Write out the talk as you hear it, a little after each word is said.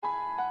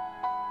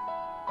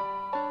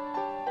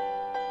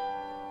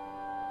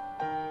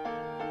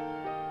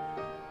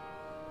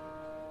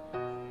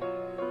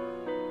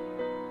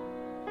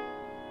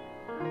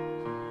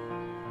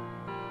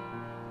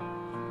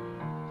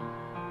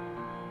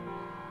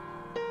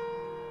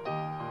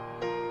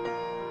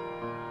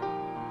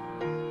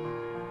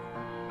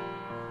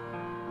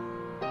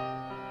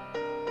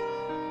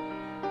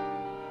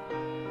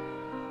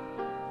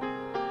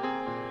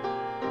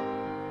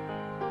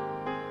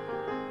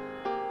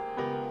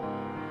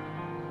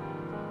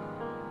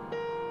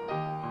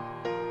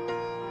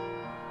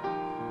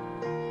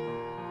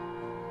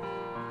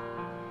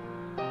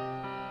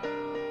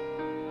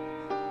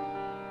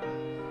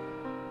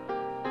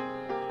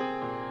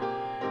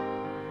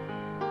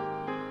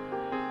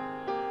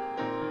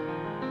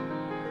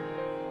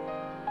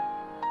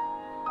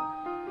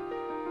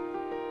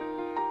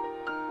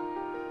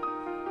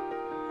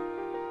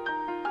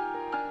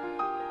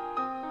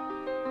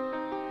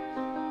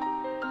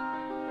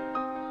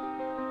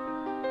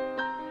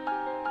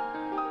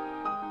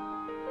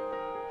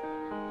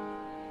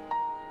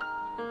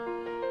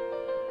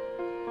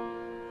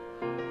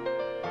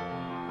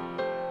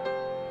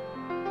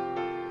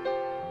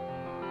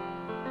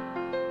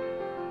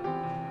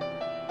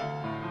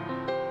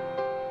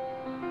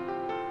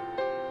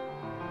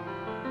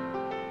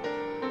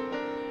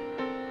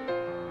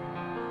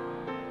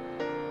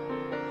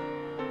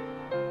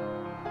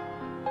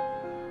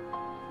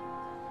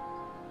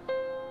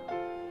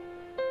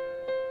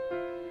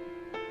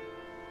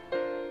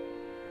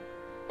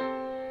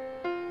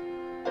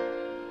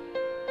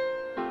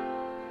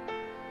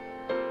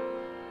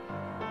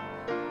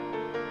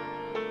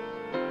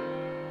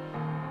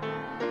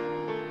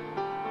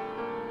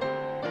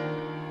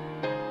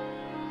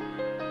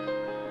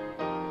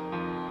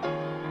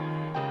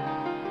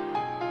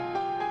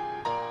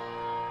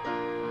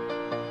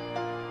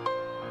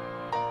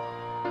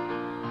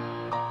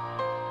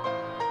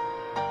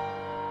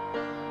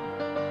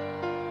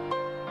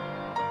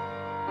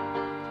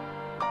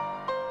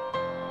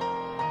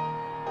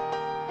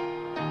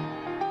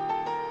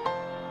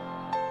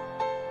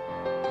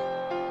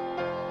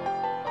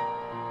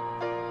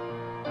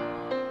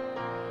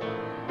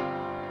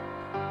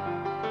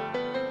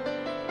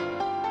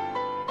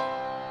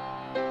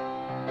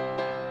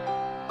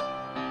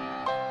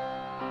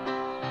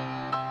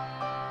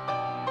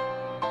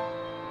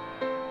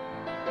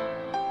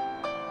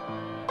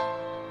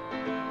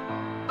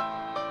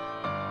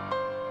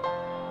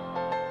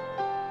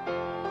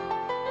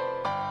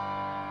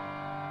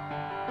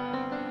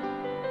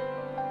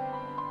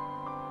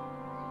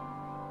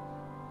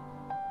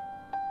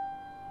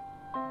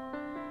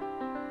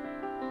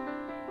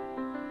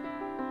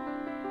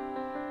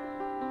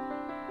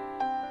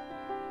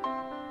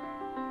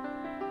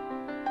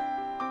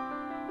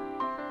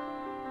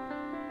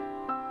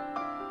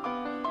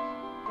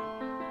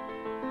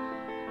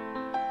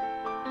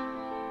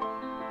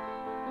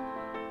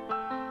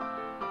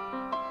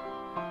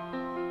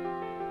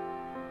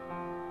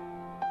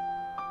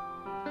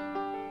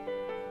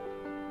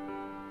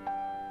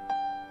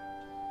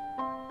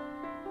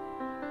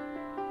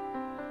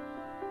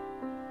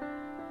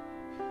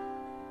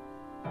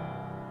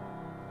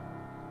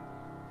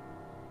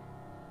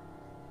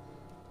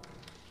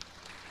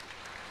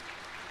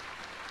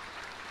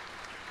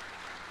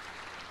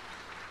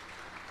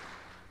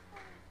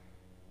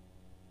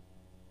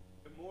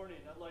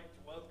like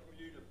to welcome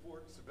you to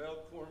Forks of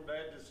Elkhorn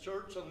Baptist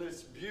Church on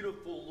this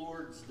beautiful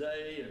Lord's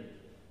Day. And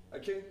I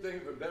can't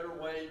think of a better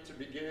way to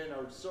begin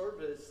our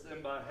service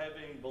than by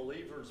having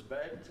believers'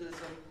 baptism.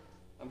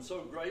 I'm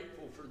so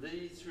grateful for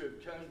these who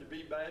have come to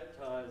be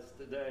baptized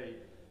today.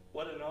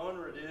 What an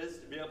honor it is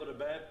to be able to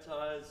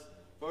baptize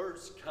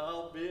first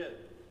Kyle Bidd.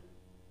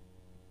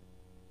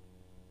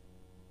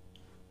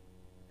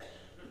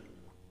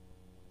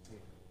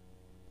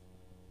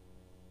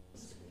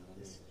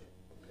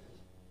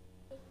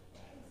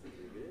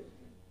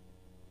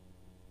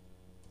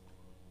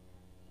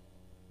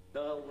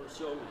 Kyle, we're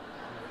so...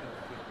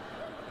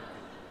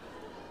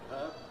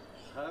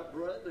 Hi,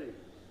 Bradley.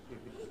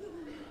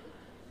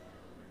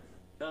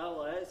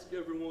 Kyle, I ask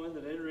everyone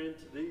that enter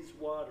into these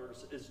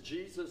waters, is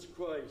Jesus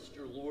Christ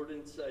your Lord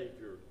and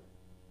Savior?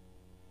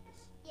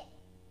 Yes.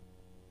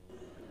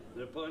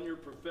 And upon your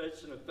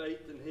profession of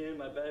faith in Him,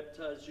 I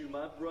baptize you,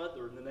 my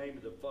brother, in the name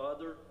of the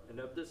Father, and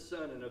of the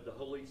Son, and of the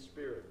Holy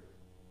Spirit.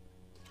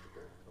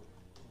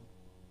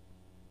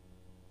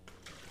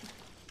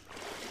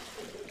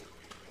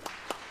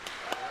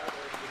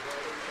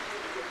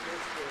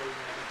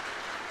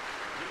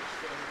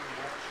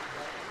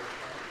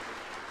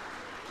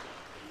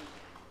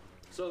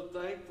 So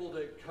thankful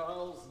that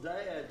Kyle's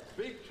dad,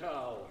 Big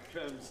Kyle,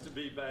 comes to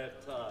be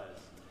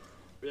baptized.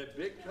 We have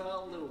Big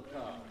Kyle, Little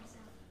Kyle.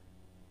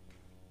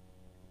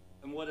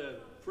 And what a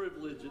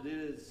privilege it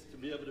is to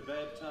be able to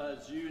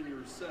baptize you and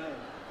your son.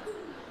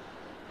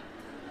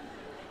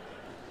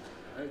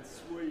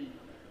 That's sweet.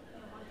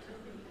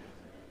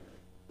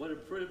 What a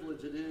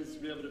privilege it is to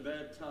be able to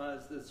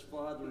baptize this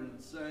father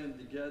and son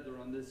together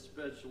on this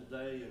special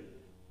day. And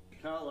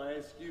Kyle, I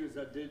ask you, as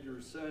I did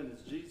your son,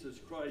 is Jesus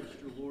Christ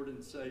your Lord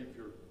and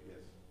Savior? Yes.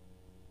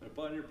 And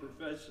upon your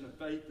profession of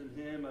faith in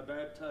Him, I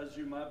baptize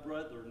you, my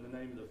brother, in the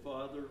name of the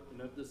Father,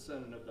 and of the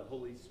Son, and of the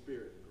Holy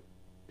Spirit.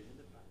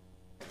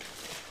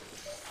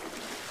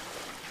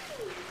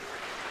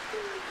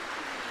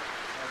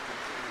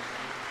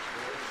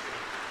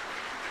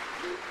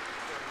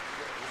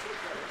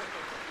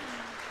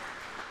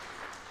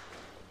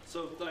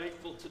 So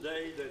thankful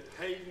today that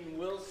Hayden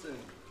Wilson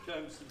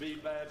comes to be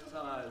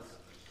baptized.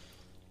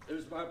 It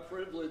was my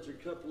privilege a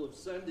couple of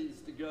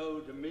Sundays to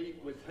go to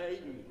meet with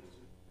Hayden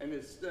and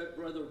his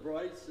stepbrother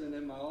Bryson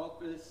in my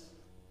office,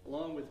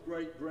 along with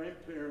great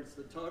grandparents,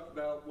 to talk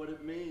about what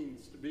it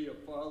means to be a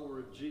follower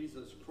of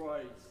Jesus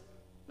Christ.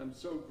 I'm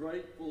so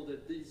grateful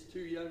that these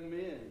two young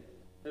men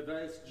have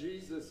asked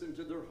Jesus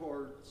into their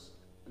hearts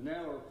and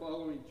now are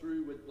following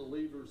through with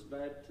believers'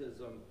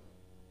 baptism.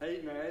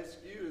 Hayden, I ask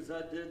you, as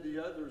I did the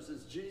others,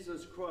 is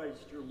Jesus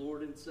Christ your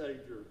Lord and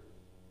Savior?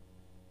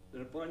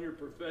 And upon your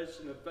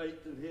profession of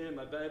faith in Him,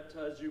 I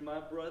baptize you,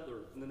 my brother,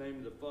 in the name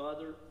of the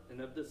Father,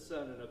 and of the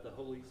Son, and of the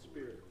Holy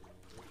Spirit.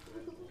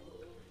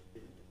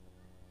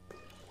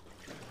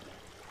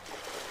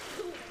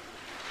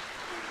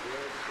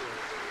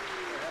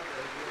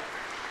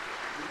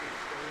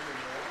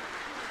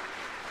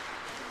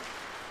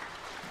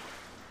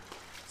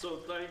 So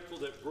thankful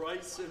that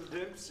Bryson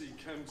Dempsey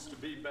comes to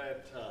be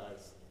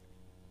baptized.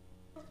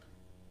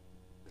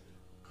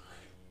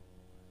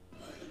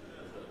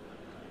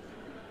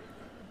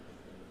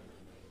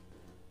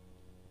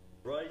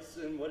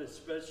 Bryson, what a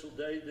special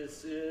day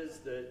this is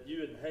that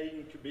you and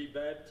Hayden could be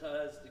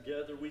baptized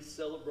together. We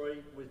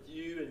celebrate with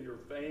you and your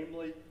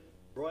family.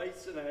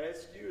 Bryson, I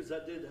ask you, as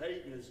I did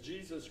Hayden, is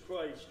Jesus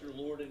Christ your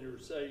Lord and your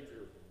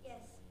Savior? Yes.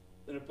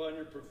 And upon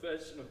your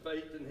profession of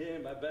faith in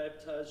Him, I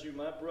baptize you,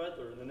 my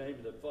brother, in the name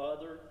of the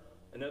Father,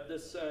 and of the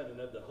Son,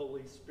 and of the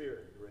Holy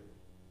Spirit.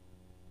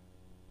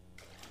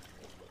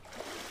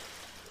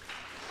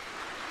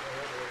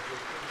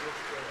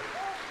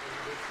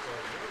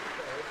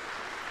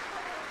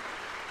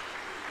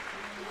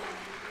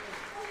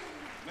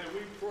 May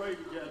we pray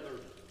together.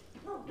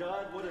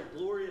 God, what a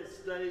glorious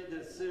day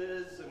this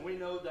is, and we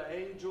know the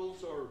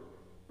angels are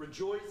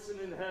rejoicing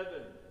in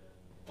heaven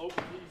over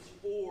these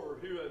four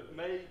who have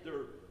made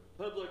their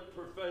public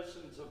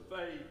professions of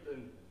faith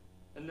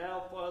and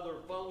now, Father,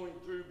 following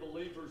through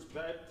believers'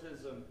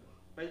 baptism.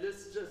 May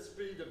this just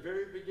be the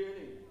very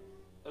beginning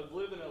of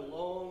living a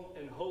long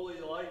and holy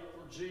life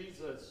for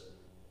Jesus.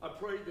 I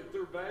pray that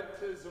their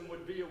baptism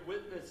would be a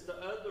witness to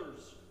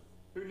others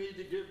who need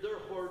to give their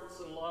hearts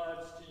and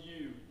lives to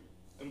you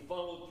and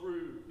follow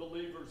through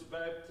believers'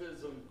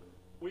 baptism.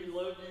 We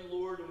love you,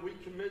 Lord, and we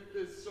commit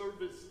this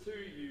service to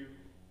you.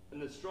 In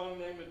the strong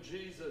name of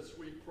Jesus,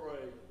 we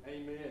pray.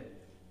 Amen.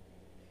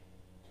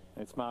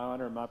 It's my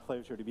honor and my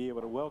pleasure to be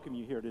able to welcome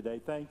you here today.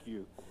 Thank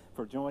you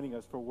for joining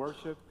us for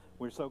worship.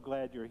 We're so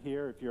glad you're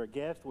here. If you're a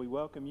guest, we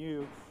welcome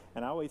you.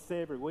 And I always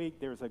say every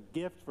week there's a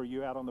gift for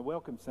you out on the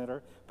Welcome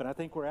Center, but I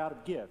think we're out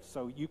of gifts,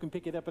 so you can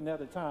pick it up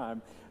another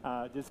time.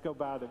 Just go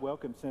by the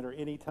Welcome Center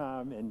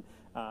anytime, and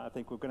I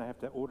think we're going to have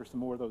to order some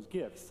more of those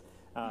gifts.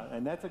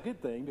 And that's a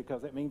good thing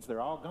because it means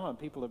they're all gone.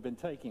 People have been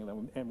taking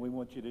them, and we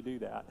want you to do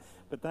that.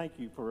 But thank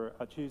you for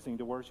choosing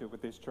to worship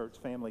with this church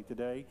family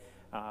today.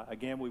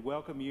 Again, we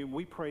welcome you, and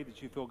we pray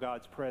that you feel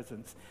God's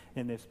presence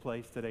in this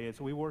place today as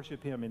we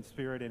worship him in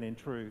spirit and in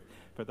truth.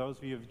 For those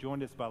of you who have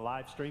joined us by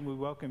live stream, we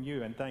welcome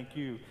you and thank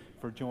you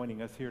for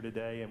joining us here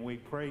today. And we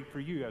pray for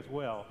you as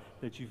well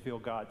that you feel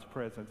God's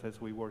presence as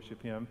we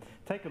worship him.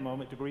 Take a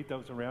moment to greet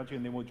those around you,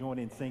 and then we'll join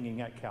in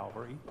singing at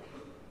Calvary.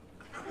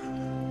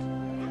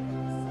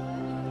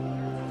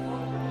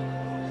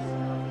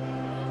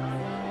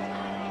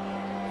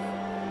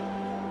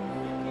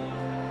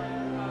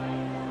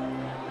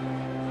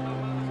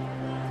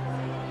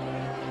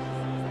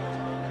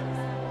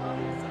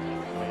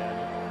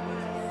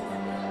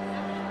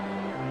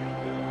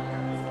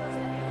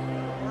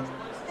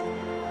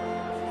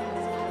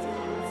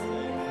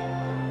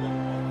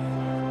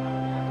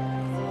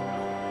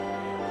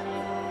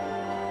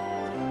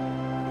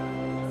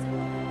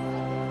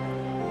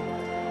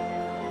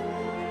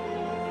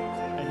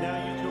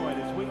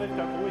 Lift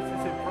our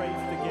voices in praise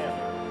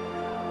together.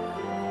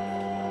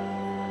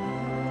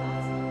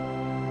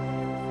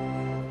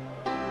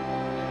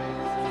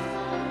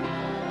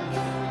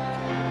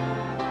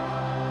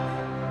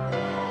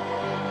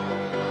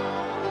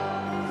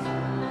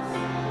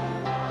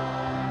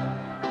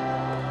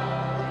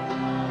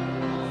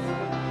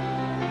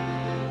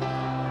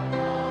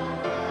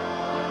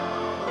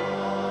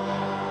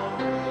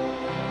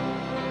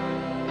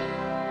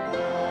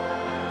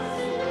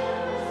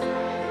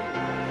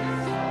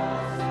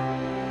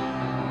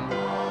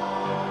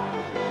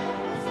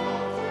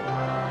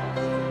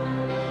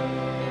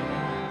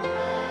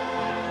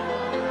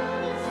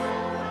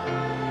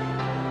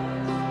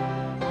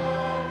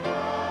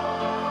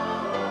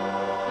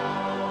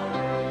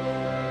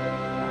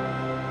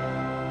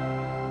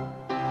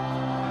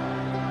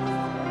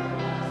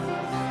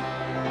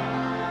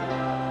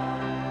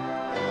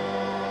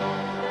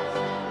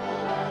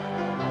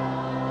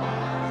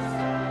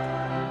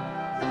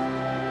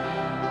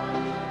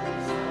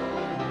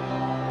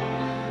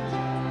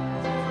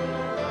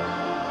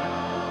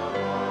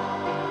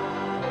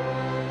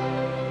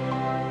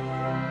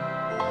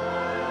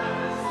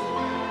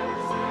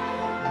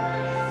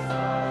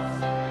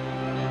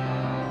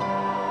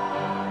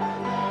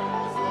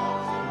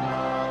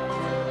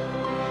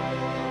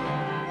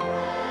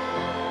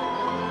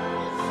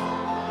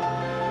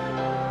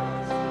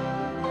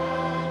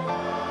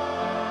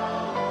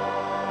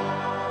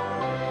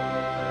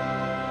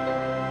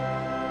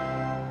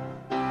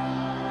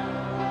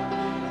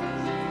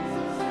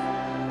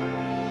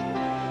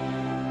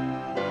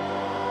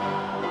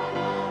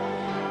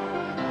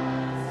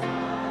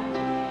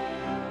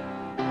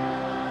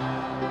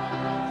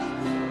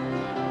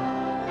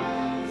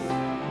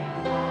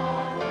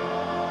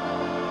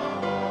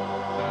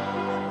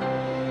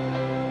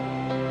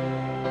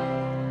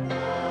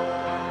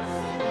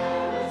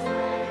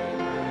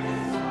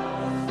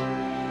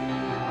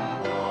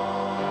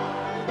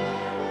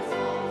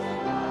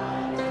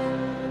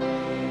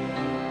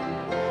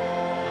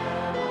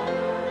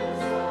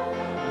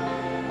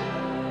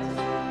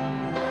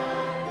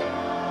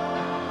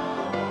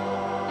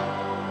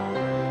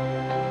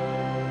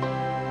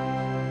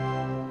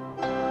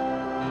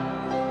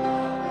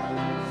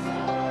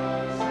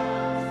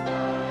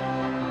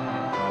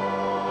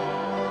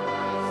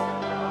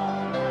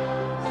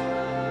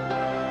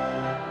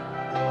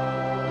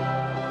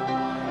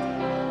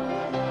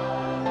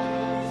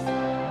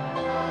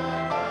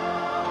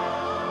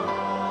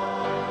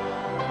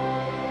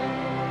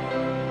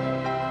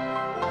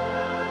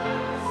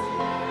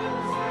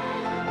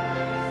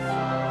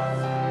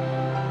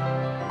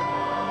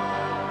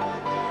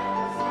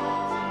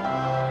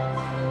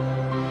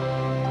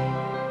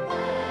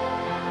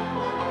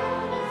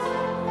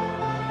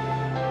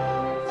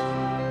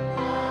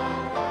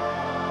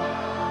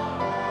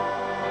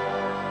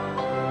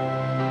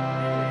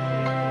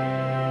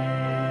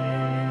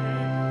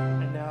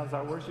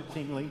 Worship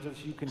team leads us,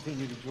 you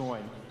continue to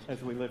join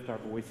as we lift our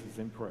voices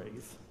in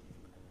praise.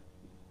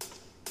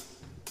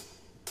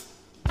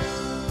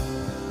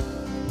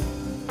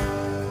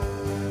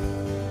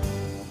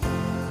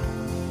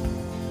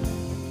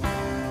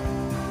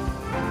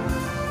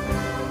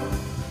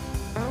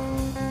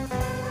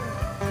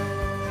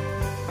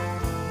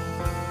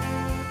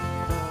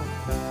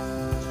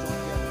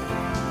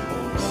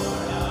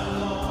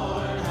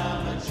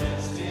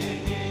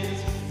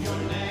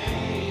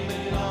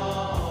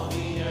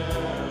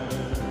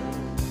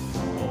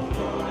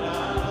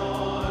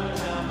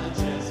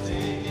 Just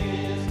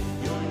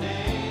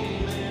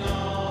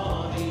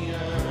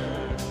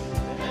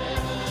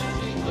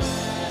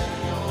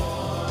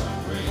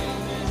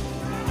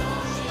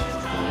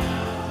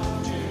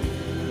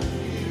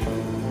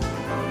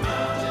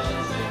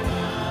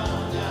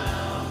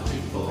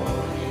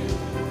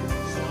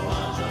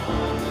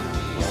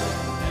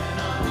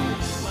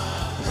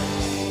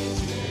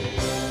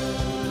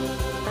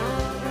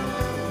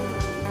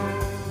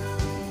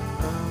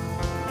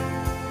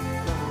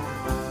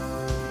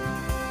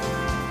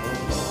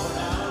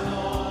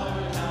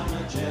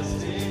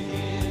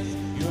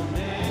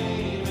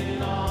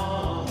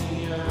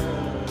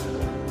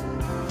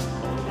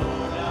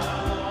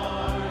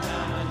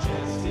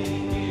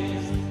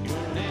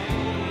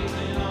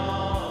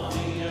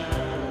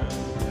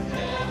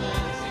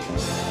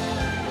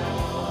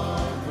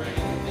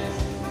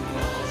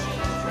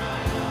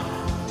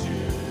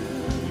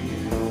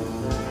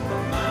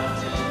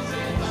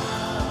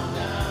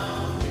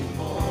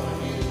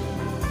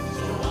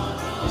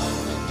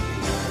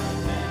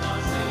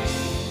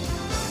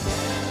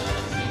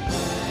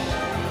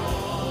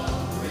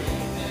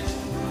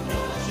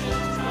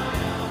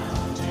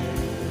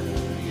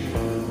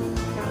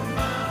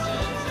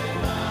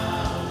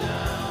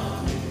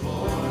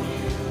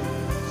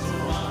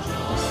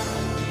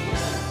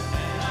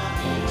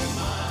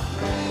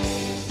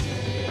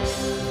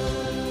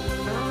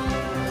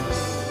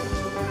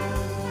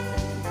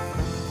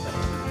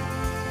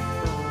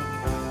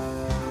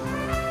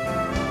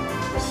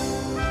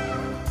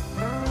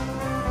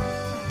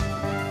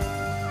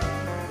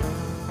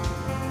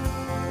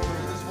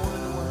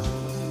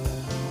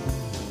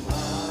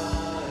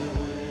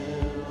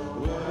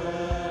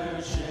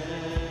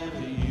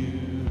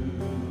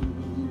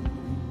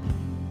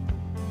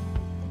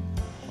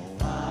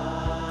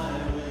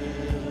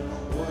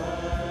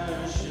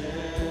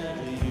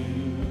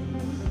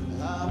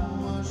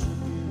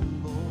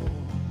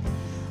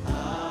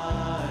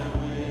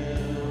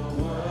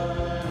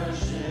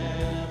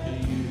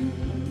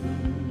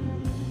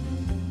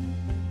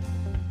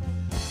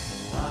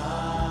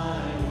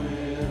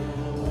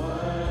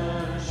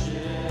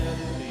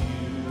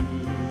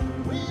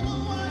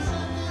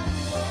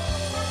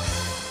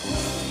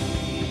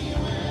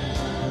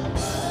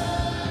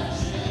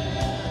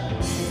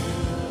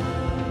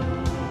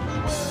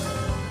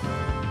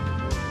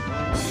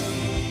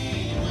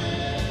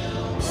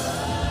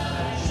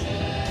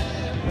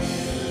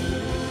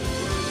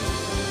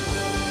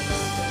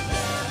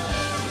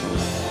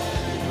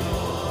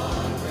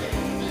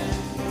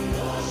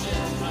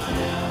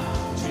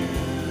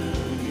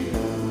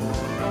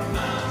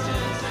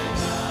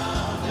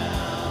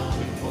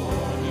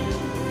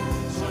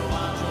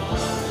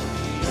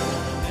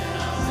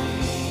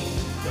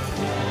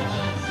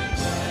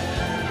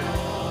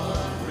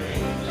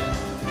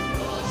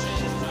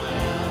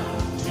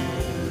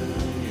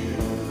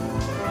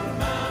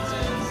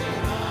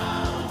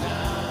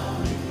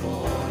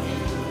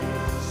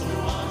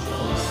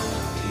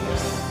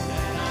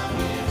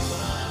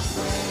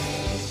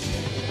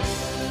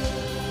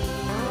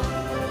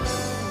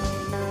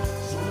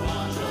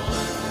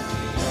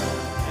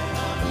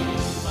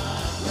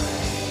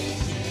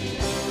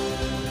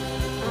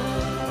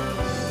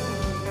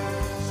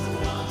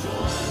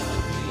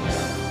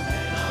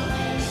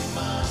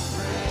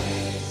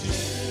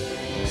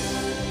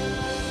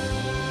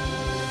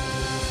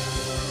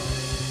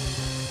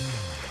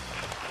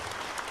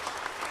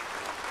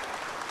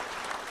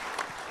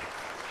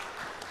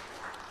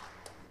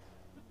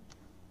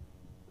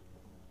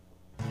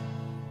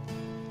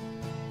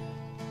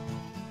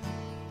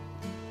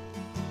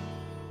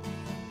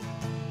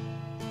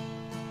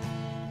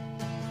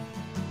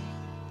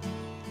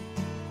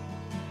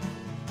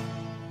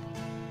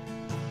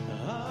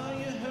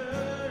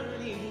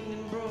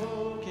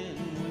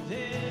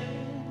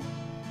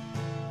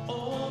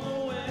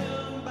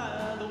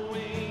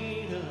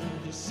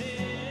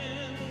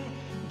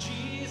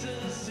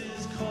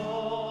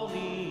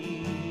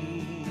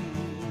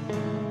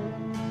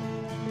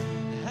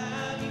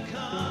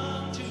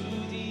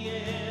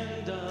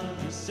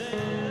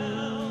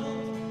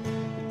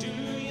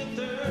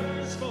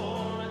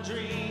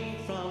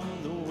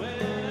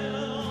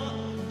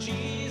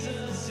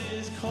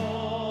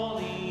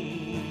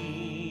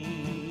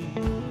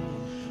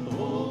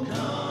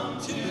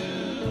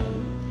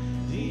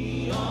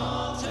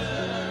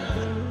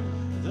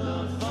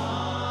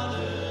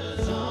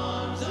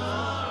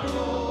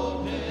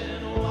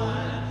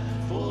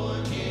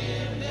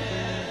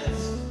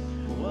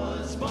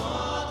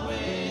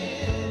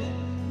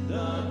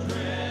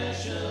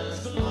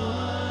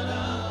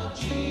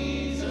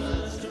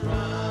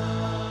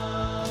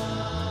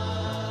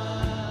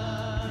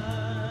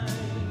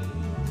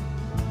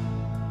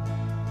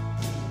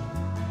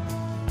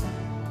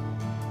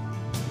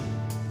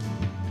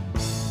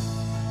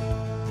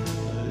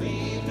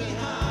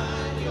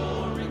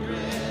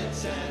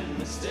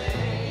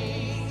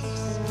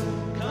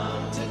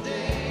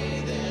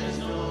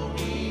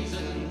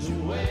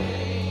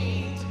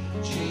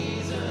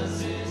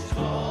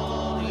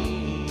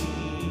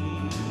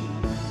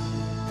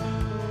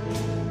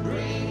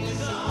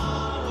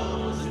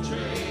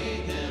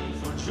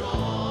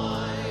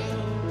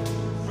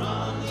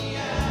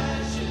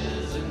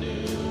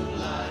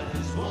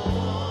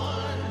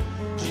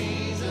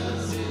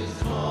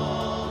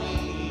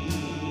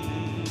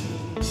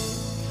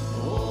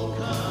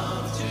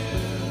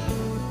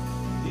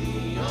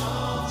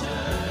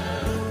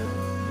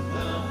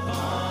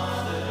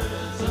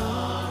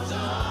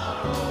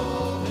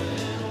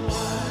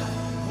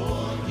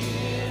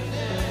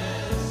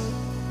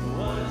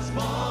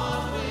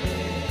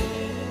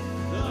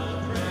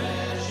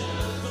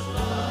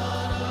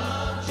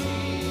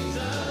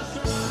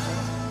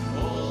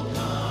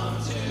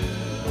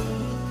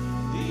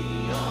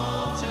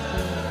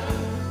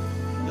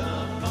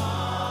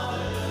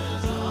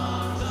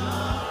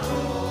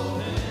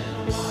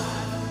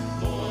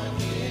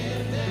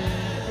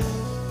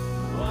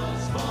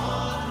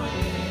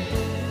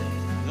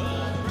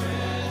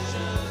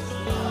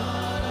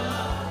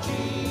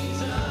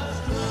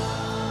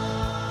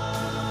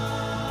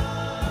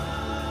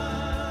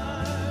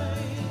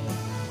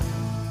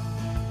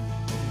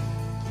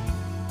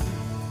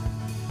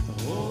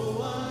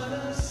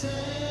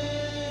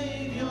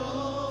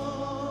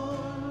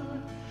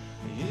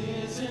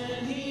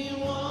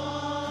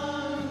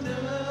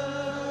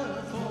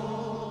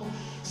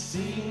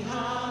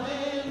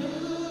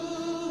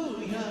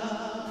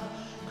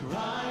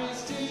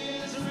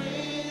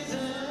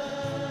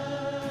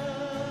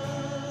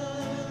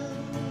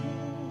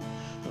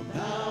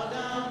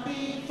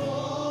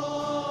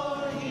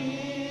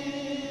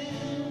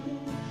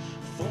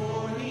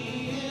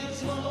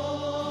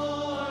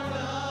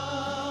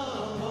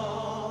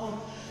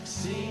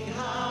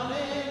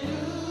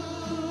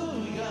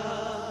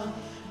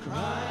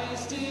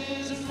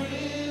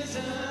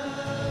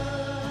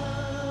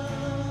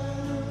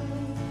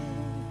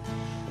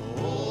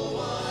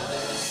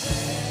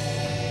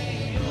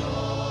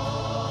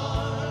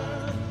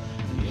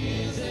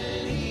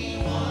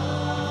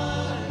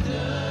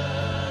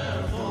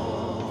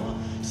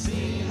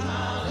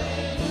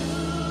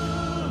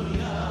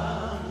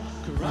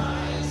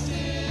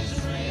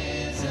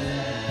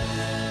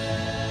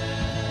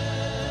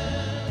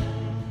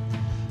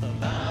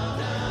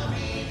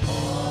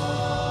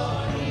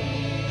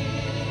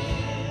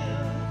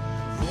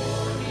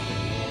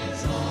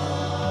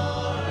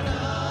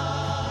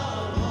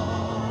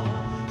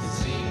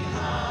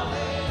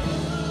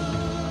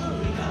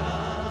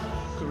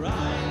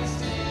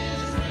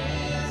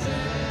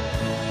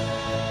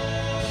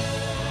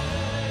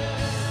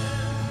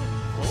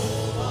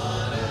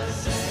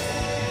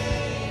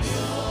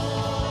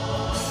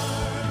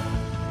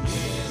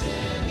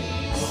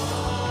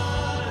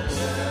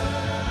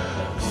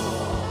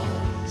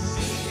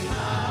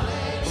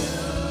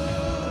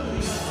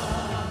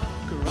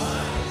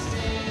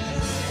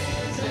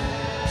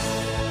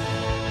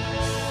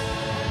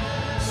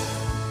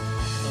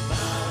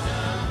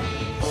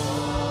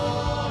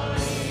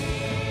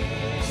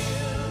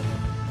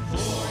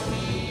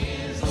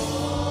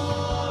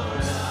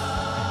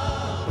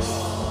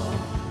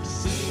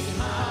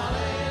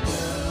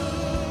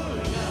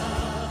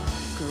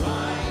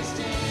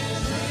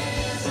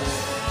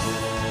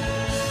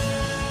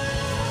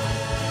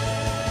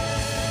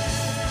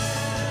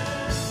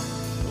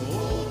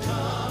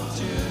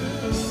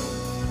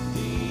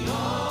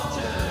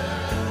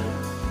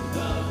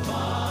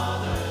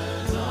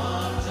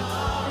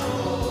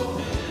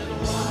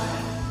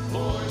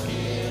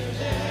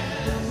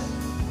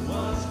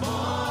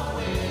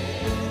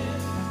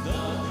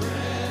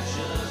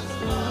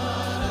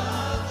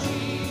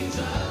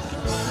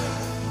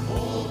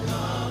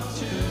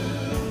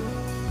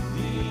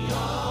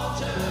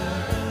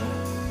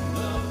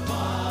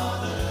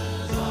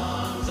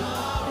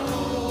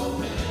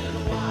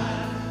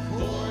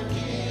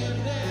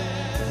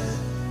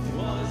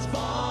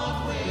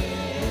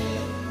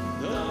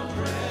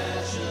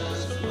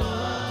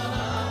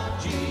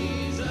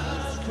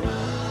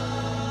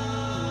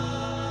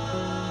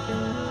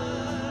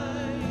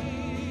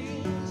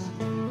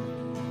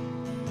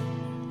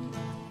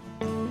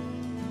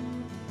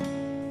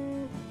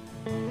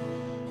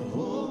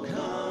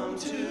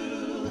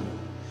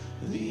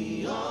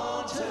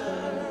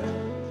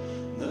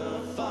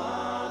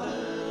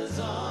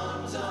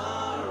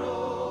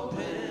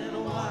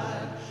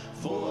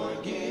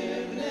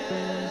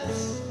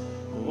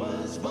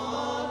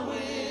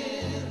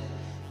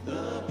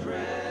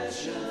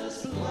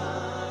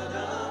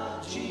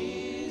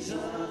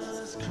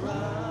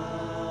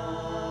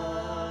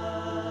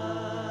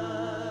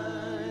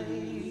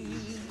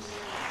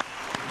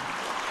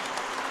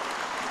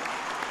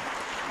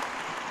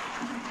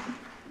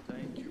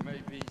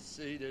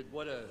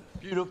What a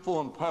beautiful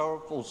and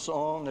powerful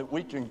song that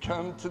we can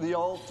come to the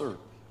altar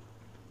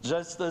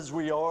just as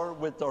we are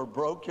with our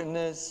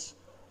brokenness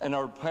and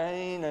our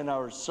pain and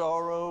our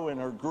sorrow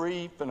and our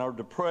grief and our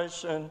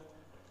depression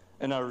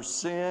and our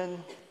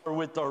sin, or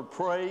with our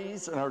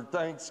praise and our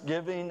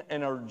thanksgiving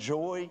and our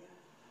joy,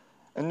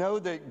 and know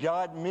that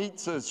God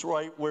meets us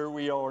right where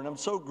we are. And I'm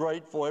so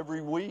grateful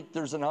every week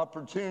there's an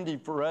opportunity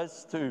for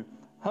us to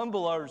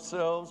humble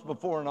ourselves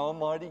before an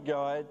almighty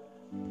God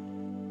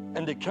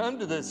and to come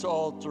to this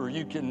altar.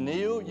 You can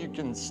kneel, you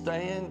can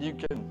stand, you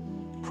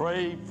can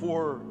pray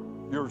for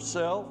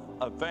yourself,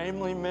 a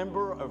family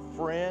member, a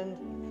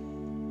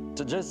friend,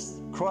 to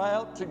just cry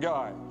out to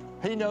God.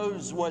 He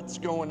knows what's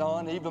going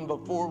on even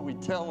before we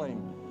tell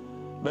Him.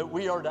 But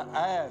we are to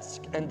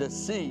ask and to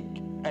seek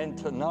and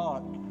to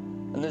knock.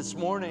 And this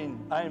morning,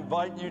 I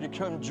invite you to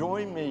come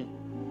join me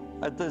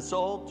at this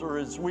altar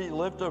as we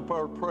lift up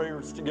our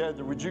prayers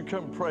together. Would you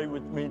come pray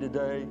with me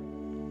today?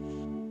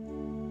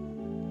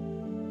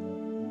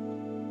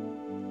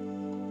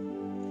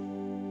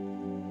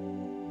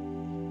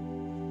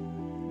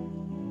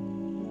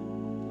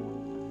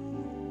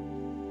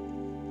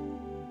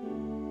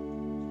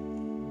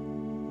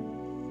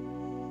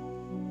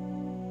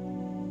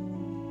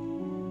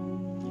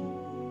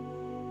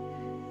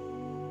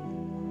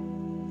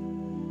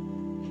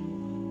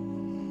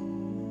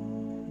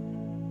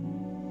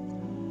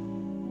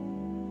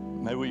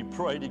 May we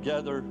pray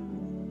together.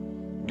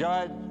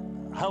 God,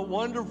 how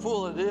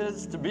wonderful it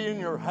is to be in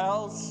your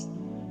house,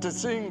 to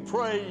sing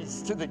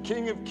praise to the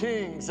King of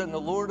Kings and the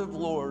Lord of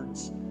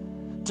Lords,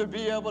 to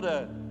be able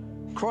to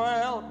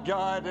cry out,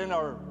 God, in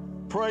our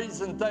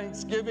praise and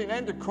thanksgiving,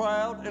 and to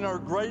cry out in our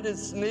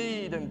greatest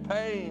need and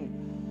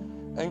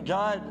pain. And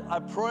God, I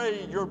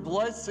pray your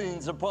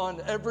blessings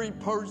upon every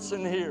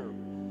person here.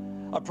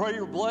 I pray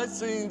your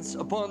blessings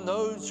upon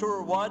those who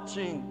are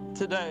watching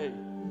today.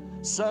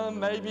 Some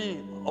may be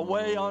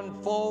away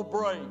on fall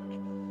break.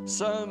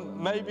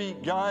 Some maybe,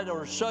 God,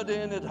 are shut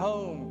in at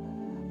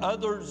home.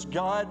 Others,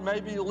 God,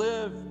 maybe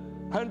live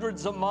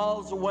hundreds of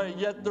miles away,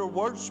 yet they're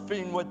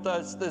worshiping with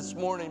us this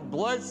morning.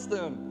 Bless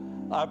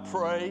them, I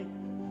pray.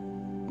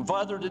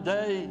 Father,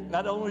 today,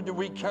 not only do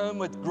we come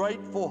with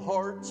grateful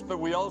hearts,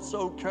 but we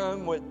also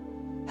come with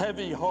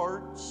heavy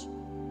hearts.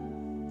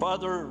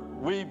 Father,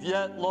 we've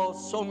yet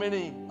lost so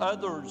many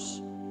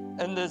others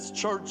in this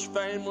church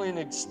family and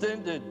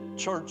extended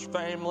church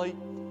family.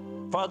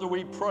 Father,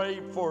 we pray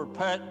for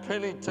Pat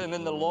Pennington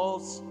and the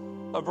loss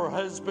of her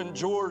husband,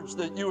 George,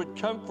 that you would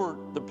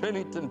comfort the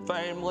Pennington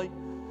family.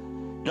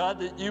 God,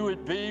 that you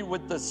would be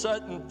with the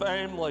Sutton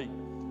family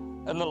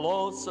and the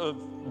loss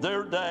of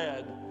their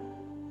dad.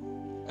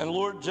 And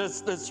Lord,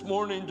 just this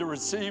morning to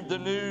receive the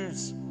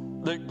news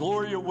that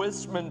Gloria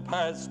Wisman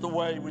passed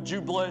away, would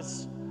you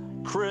bless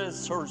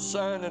Chris, her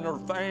son, and her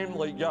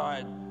family,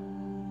 God,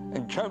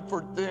 and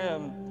comfort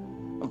them.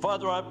 And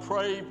Father, I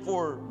pray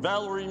for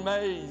Valerie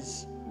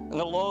Mays and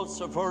the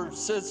loss of her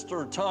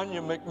sister,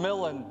 Tanya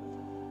McMillan,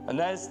 and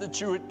ask that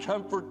you would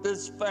comfort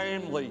this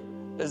family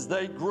as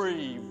they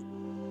grieve.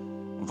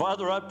 And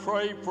Father, I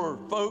pray for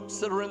folks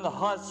that are in the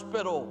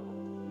hospital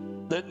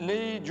that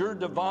need your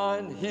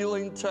divine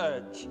healing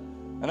touch.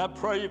 And I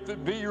pray, if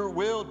it be your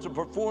will, to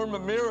perform a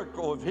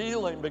miracle of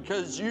healing,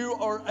 because you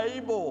are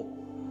able.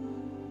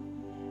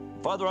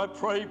 Father, I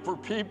pray for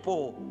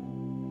people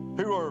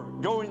who are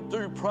going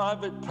through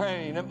private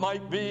pain. It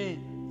might be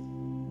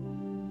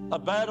a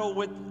battle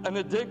with an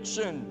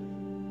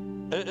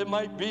addiction. It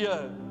might be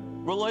a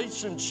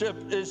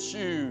relationship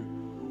issue.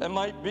 It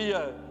might be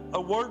a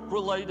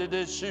work-related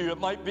issue. It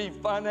might be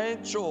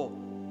financial.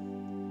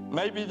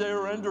 Maybe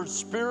they're under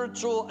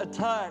spiritual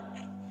attack.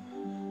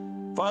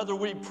 Father,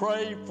 we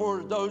pray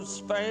for those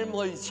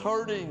families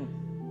hurting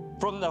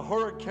from the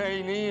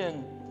Hurricane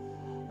Ian,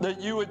 that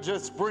you would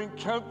just bring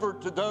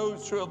comfort to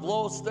those who have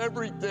lost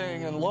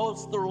everything and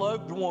lost their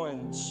loved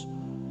ones.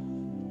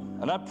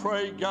 And I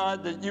pray,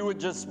 God, that you would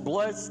just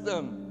bless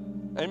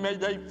them, and may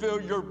they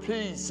feel your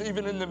peace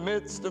even in the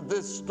midst of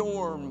this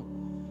storm.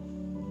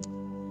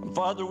 And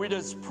Father, we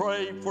just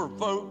pray for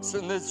folks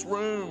in this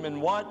room and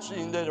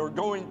watching that are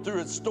going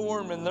through a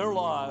storm in their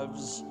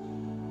lives.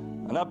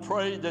 And I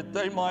pray that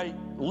they might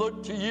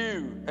look to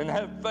you and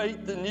have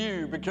faith in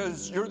you,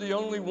 because you're the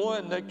only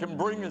one that can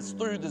bring us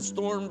through the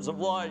storms of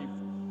life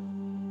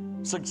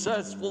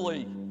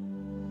successfully.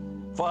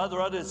 Father,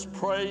 I just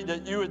pray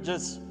that you would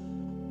just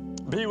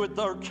be with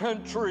our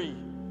country,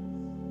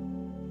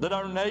 that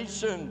our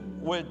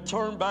nation would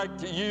turn back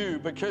to you,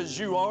 because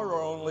you are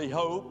our only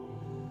hope,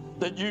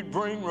 that you'd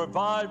bring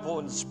revival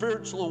and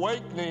spiritual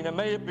awakening, and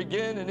may it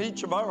begin in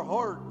each of our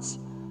hearts,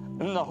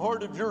 in the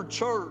heart of your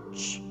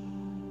church.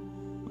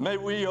 May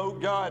we, oh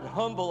God,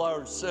 humble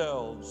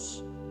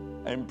ourselves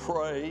and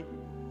pray.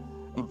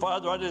 And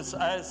Father, I just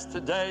ask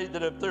today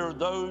that if there are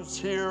those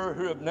here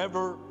who have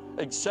never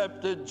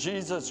accepted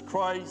Jesus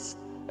Christ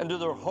into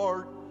their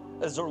heart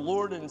as their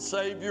Lord and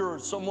Savior, or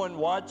someone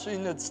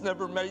watching that's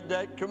never made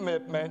that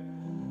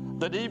commitment,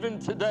 that even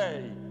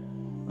today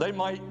they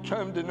might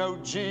come to know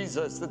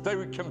Jesus, that they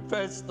would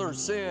confess their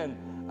sin,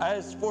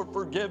 ask for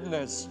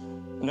forgiveness,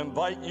 and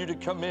invite you to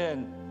come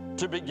in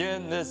to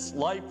begin this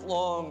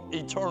lifelong,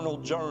 eternal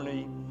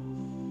journey.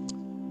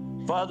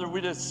 Father,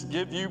 we just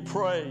give you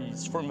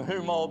praise, from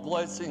whom all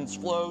blessings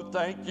flow.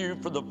 Thank you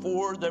for the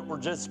 4 that were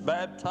just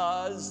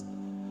baptized.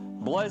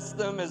 Bless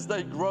them as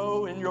they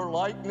grow in your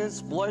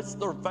likeness. Bless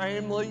their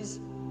families.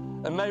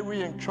 And may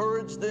we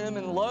encourage them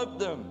and love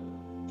them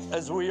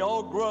as we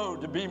all grow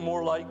to be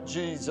more like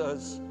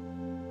Jesus.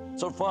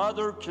 So,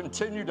 Father,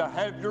 continue to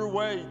have your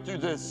way through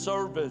this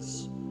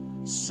service.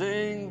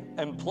 Sing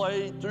and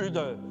play through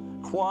the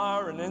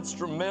choir and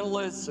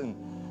instrumentalists, and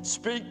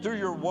speak through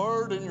your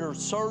word and your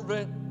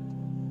servant.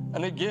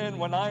 And again,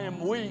 when I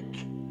am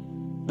weak,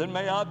 then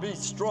may I be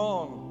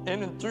strong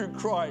in and through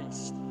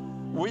Christ.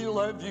 We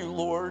love you,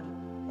 Lord,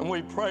 and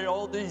we pray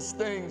all these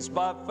things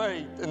by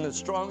faith in the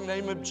strong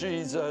name of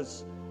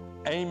Jesus.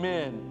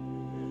 Amen.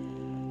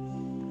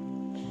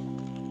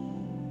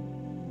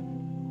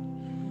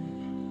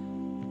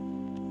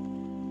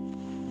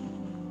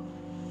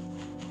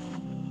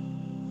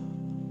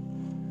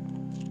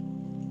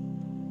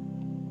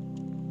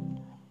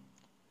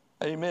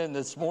 Amen.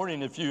 This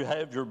morning, if you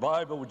have your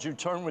Bible, would you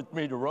turn with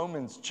me to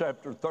Romans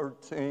chapter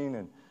 13?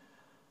 And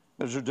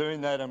as you're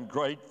doing that, I'm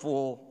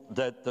grateful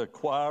that the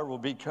choir will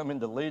be coming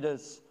to lead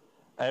us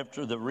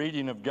after the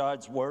reading of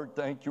God's Word.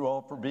 Thank you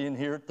all for being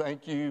here.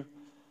 Thank you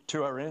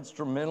to our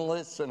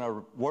instrumentalists and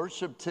our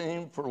worship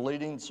team for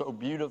leading so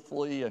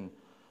beautifully. And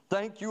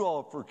thank you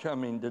all for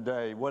coming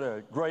today. What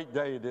a great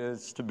day it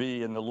is to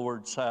be in the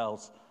Lord's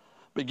house.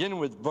 Beginning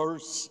with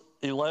verse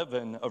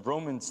 11 of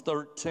Romans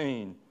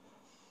 13.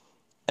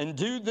 And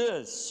do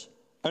this,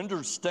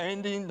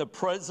 understanding the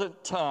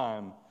present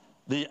time,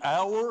 the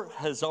hour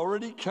has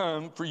already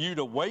come for you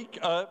to wake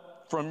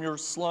up from your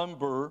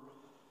slumber,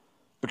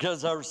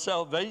 because our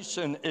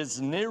salvation is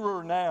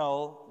nearer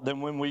now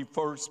than when we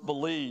first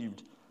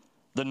believed.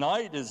 The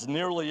night is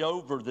nearly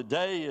over, the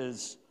day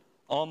is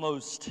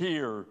almost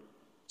here.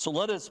 So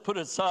let us put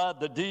aside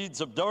the deeds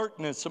of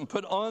darkness and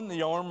put on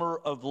the armor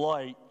of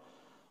light.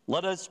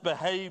 Let us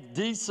behave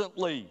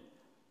decently,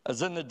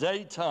 as in the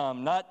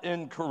daytime, not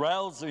in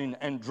carousing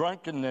and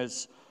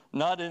drunkenness,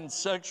 not in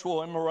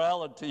sexual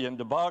immorality and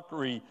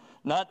debauchery,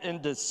 not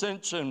in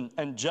dissension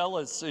and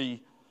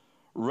jealousy.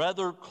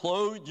 Rather,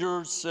 clothe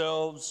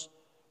yourselves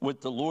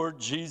with the Lord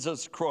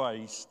Jesus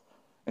Christ,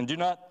 and do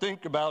not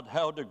think about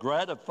how to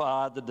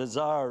gratify the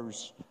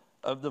desires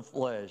of the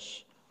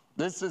flesh.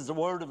 This is the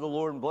word of the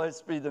Lord, and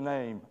blessed be the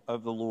name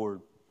of the Lord.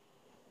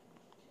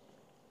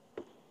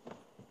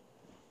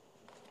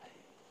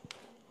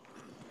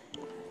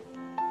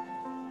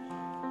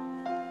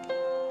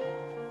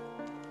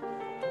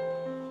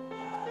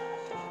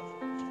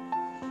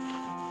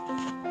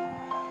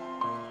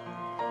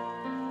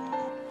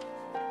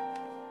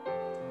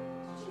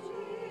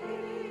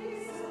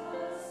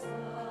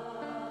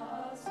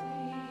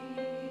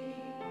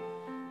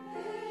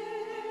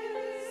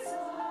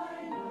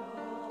 I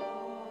know,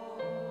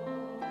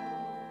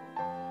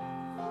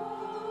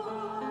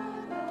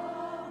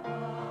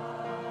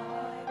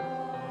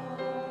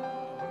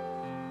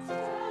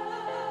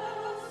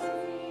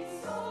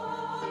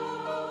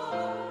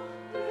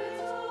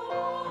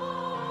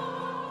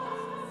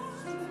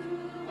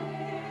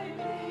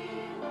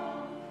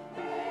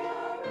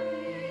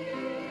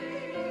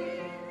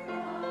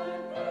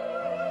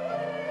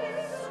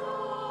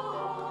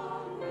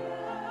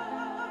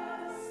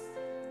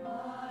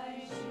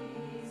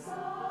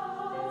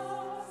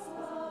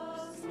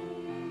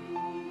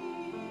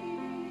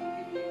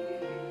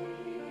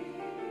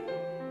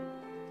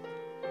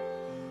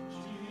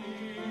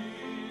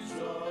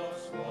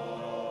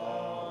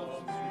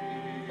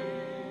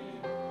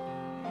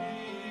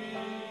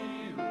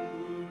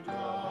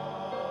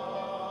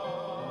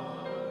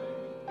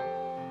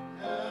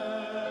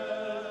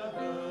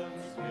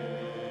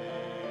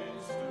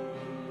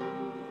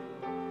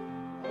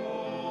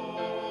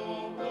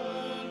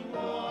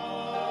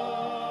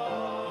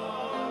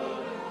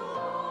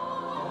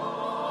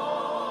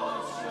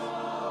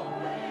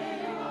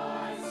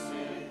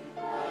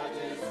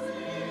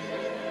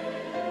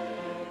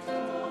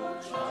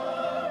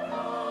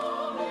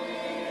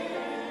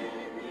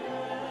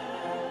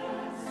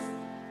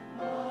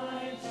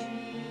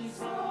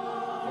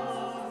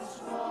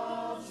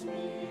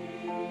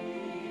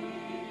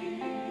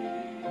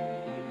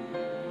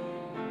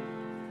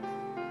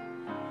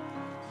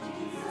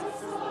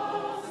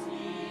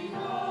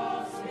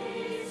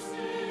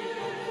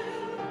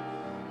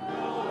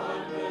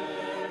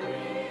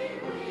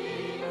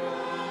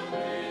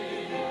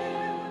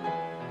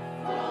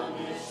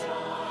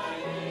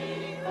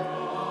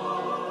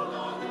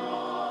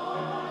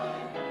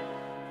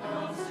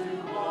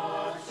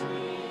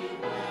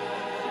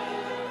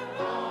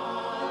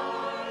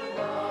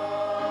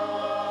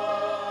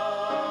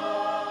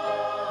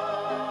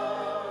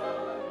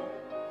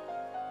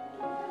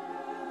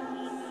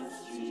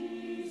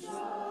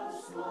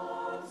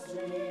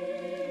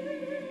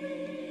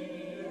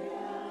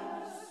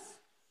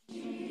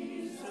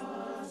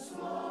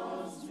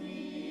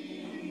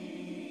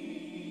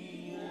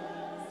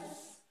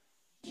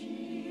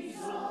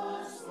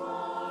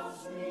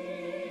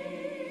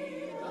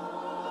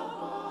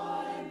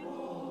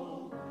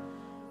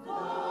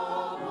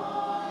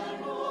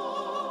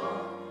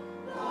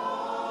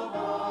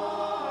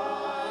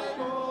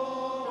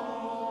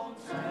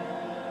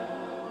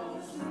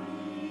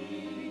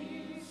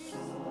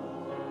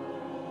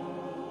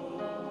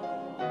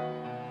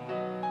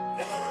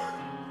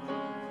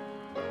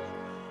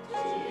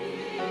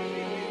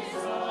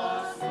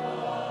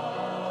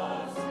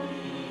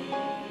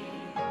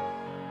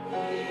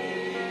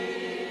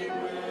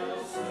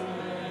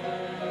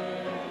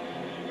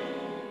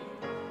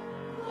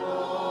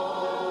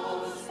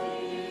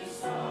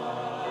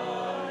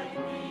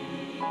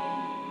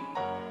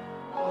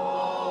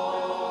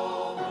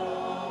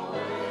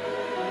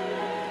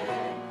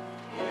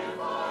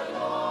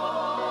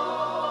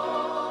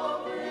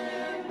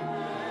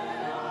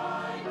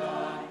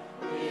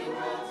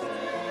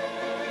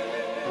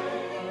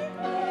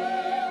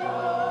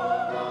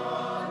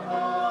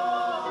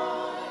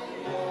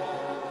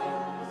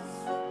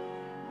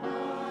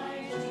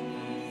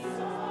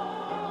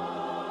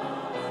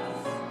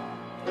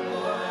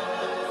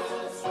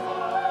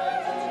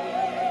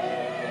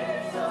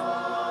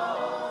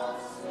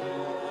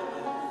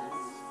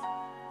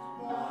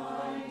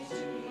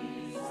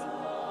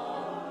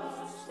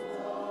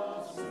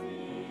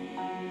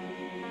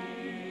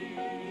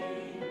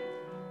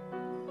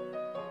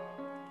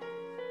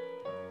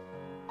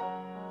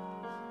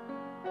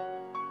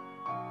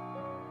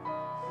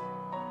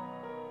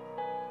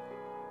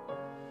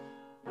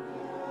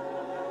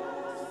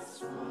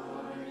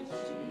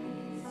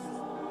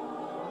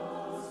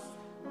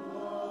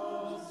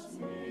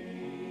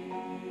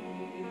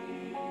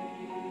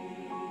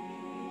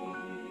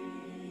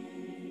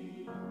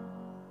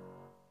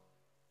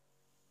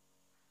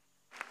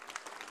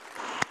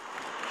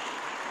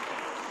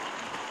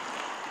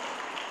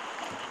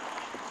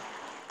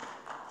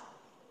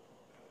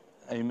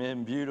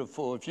 Amen.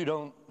 Beautiful. If you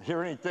don't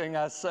hear anything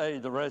I say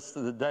the rest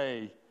of the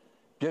day,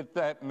 get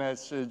that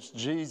message.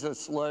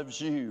 Jesus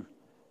loves you,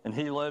 and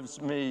he loves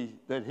me,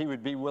 that he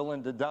would be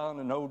willing to die on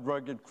an old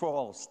rugged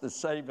cross to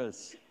save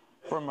us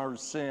from our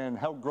sin.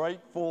 How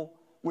grateful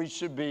we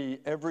should be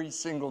every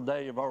single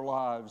day of our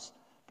lives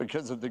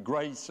because of the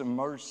grace and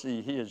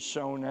mercy he has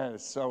shown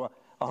us. So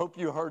I hope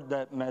you heard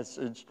that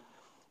message.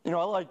 You know,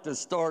 I like to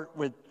start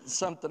with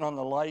something on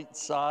the light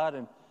side,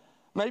 and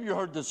maybe you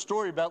heard the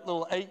story about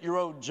little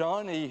 8-year-old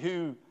Johnny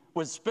who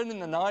was spending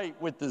the night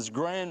with his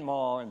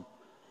grandma. And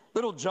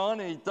little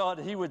Johnny thought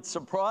he would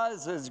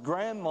surprise his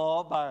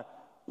grandma by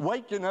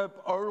waking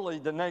up early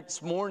the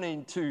next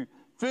morning to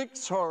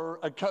fix her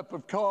a cup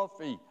of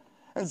coffee.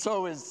 And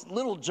so as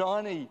little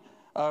Johnny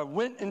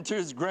went into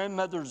his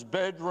grandmother's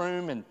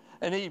bedroom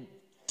and he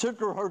took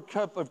her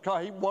cup of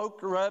coffee, he woke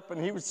her up and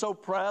he was so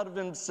proud of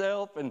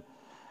himself.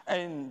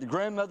 And the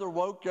grandmother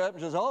woke up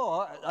and says,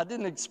 "Oh, I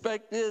didn't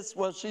expect this."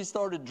 Well, she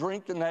started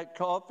drinking that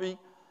coffee.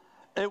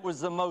 It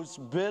was the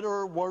most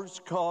bitter,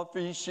 worst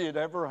coffee she had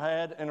ever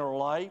had in her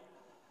life.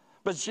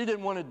 But she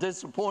didn't want to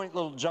disappoint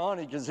little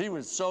Johnny because he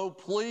was so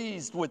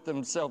pleased with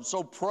himself,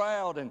 so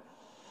proud. And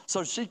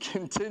so she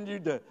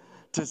continued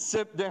to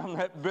sip down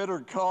that bitter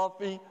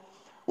coffee.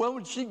 Well,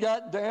 when she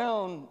got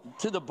down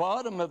to the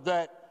bottom of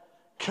that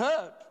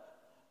cup,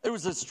 it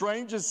was the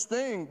strangest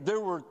thing. There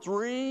were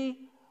 3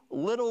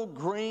 little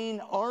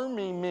green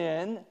army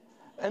men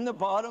in the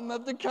bottom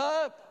of the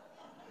cup.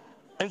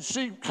 And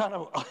she kind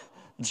of,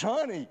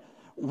 "Johnny,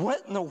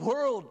 what in the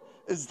world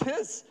is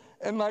this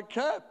in my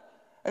cup?"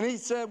 And he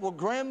said, "Well,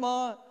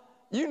 Grandma,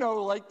 you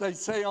know, like they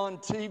say on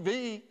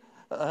TV,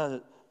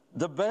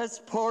 the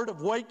best part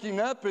of waking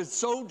up is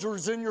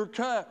soldiers in your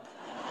cup."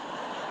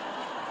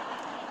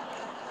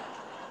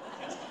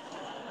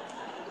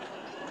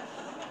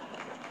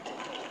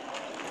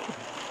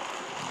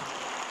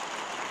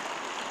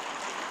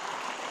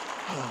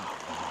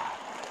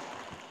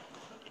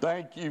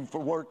 Thank you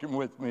for working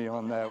with me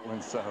on that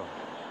one. So,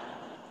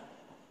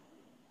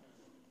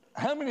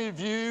 how many of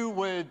you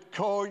would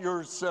call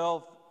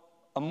yourself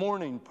a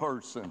morning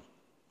person?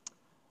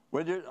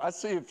 Well, I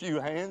see a few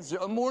hands.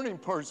 A morning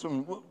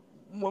person.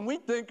 When we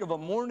think of a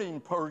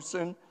morning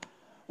person,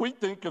 we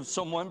think of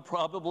someone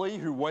probably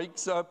who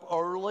wakes up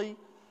early,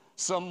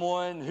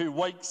 someone who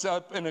wakes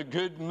up in a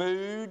good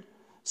mood,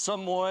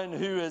 someone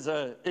who is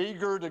a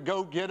eager to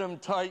go get 'em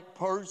type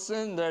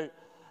person.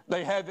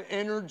 They have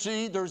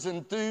energy, there's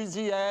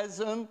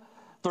enthusiasm,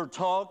 they're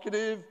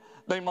talkative,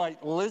 they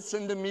might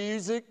listen to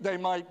music, they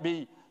might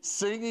be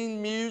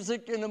singing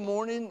music in the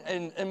morning,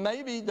 and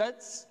maybe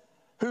that's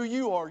who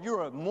you are.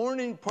 You're a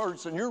morning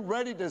person, you're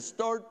ready to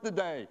start the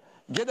day.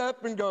 Get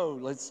up and go,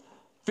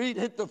 feet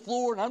hit the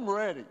floor and I'm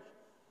ready.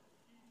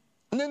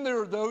 And then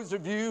there are those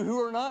of you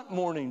who are not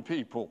morning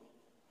people,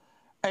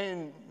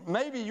 and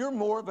maybe you're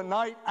more of a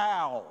night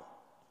owl.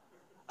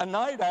 A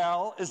night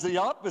owl is the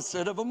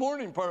opposite of a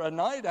morning person. A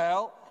night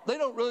owl, they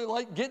don't really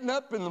like getting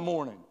up in the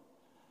morning.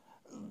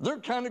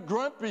 They're kind of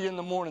grumpy in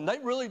the morning. They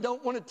really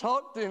don't want to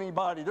talk to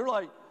anybody. They're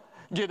like,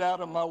 "Get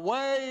out of my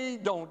way,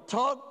 don't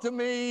talk to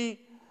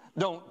me,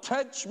 don't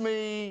touch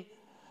me."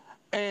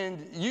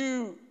 And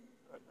you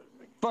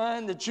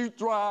find that you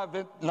thrive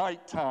at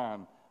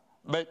nighttime,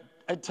 but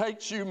it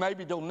takes you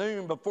maybe till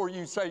noon before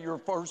you say your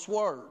first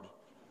word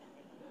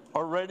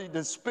or ready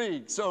to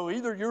speak. So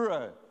either you're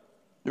a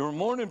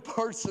morning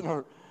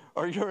person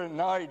or you're a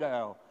night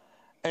owl.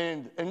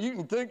 And you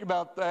can think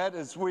about that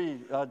as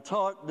we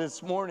talk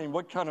this morning,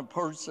 what kind of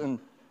person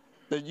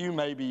that you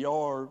maybe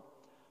are.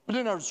 But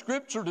in our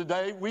scripture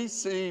today, we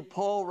see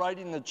Paul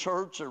writing the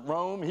church at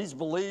Rome. He's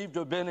believed to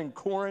have been in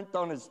Corinth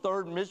on his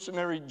 3rd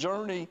missionary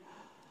journey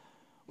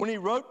when he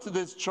wrote to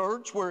this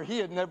church where he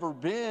had never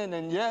been,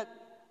 and yet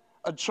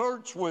a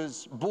church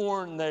was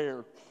born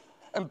there.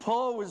 And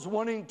Paul was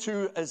wanting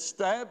to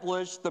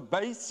establish the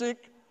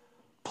basic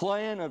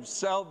plan of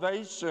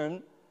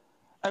salvation,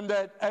 and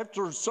that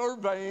after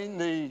surveying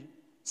the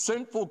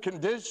sinful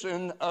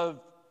condition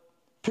of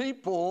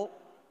people,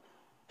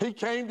 he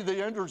came to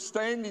the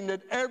understanding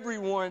that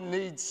everyone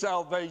needs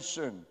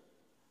salvation.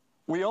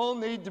 We all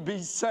need to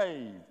be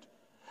saved.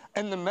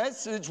 And the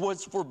message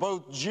was for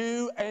both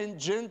Jew and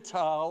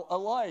Gentile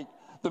alike.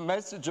 The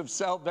message of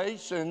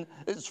salvation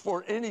is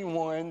for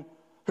anyone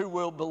who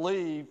will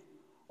believe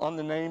on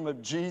the name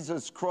of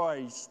Jesus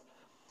Christ.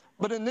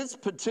 But in this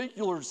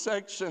particular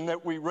section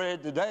that we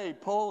read today,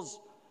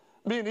 Paul's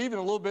being even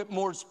a little bit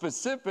more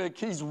specific.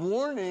 He's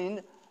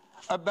warning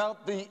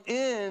about the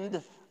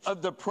end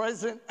of the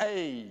present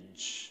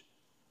age.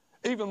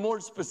 Even more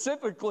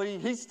specifically,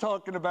 he's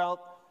talking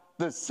about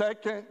the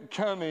second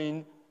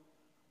coming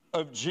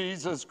of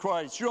Jesus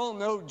Christ. You all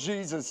know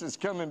Jesus is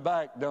coming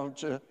back, don't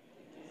you?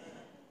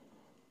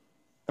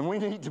 And we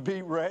need to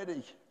be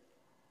ready.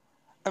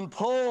 And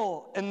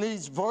Paul, in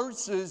these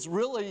verses,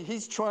 really,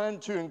 he's trying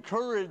to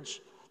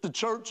encourage the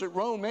church at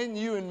Rome and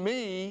you and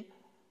me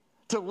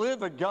to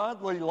live a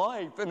godly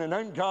life in an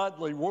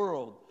ungodly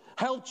world.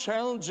 How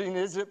challenging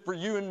is it for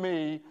you and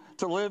me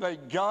to live a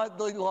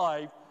godly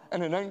life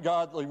in an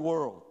ungodly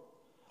world?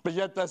 But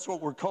yet that's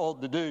what we're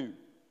called to do,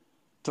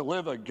 to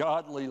live a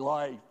godly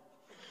life.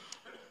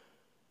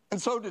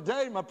 And so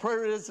today my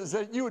prayer is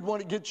that you would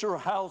want to get your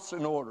house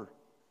in order.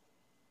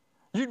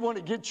 You'd want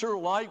to get your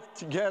life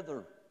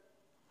together.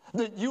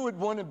 That you would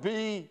want to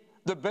be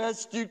the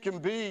best you can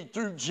be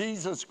through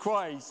Jesus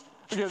Christ,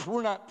 because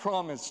we're not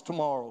promised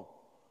tomorrow.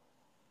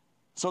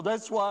 So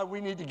that's why we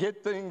need to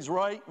get things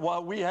right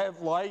while we have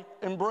life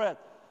and breath.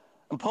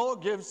 And Paul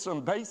gives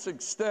some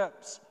basic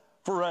steps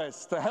for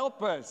us to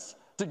help us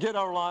to get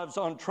our lives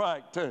on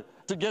track, to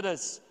get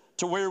us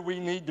to where we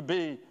need to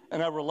be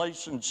in our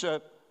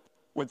relationship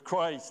with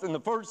Christ. And the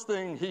first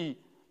thing he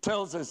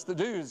tells us to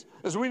do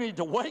is we need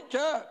to wake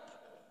up.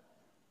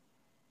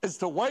 It's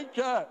to wake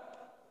up.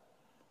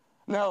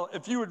 Now,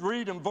 if you would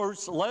read in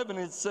verse 11,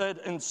 it said,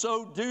 and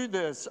so do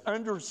this,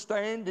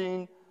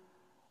 understanding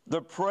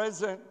the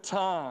present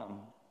time.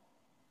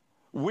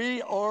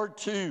 We are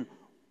to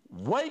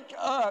wake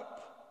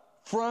up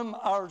from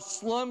our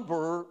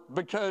slumber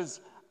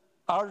because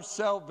our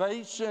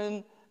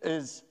salvation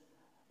is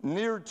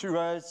nearer to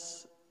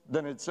us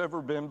than it's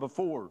ever been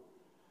before.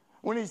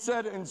 When he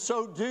said, and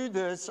so do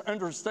this,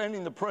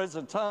 understanding the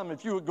present time,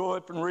 if you would go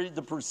up and read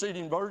the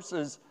preceding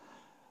verses,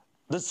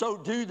 the so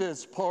do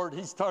this part,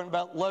 he's talking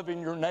about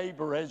loving your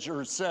neighbor as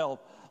yourself.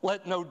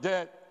 Let no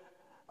debt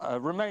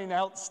remain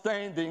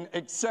outstanding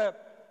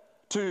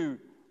except to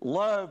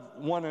love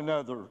one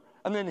another.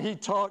 And then he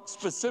talks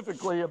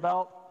specifically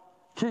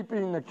about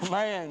keeping the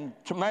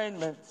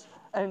commandments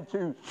and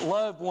to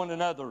love one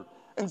another.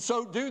 And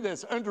so do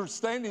this,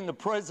 understanding the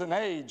present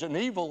age, an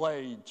evil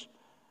age,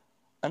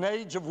 an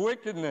age of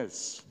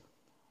wickedness,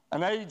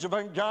 an age of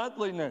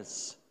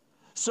ungodliness.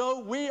 So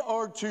we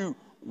are to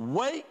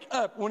wake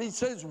up. When he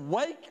says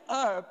wake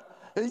up,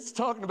 he's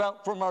talking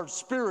about from our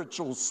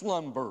spiritual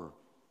slumber.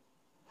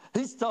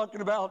 He's talking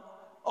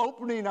about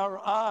opening our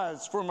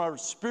eyes from our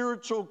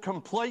spiritual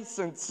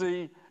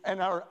complacency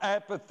and our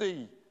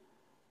apathy.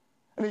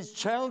 And he's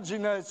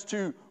challenging us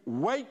to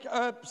wake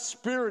up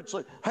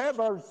spiritually,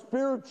 have our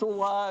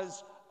spiritual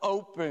eyes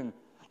open.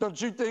 Don't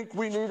you think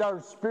we need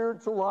our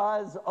spiritual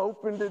eyes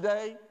open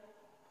today?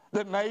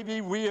 That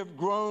maybe we have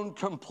grown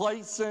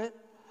complacent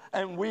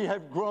and we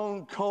have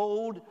grown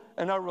cold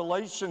in our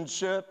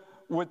relationship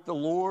with the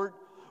Lord.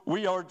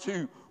 We are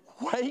to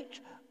wake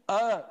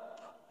up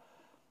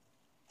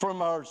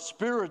from our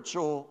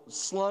spiritual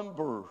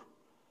slumber.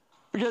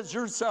 Because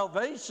your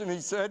salvation, he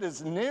said,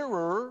 is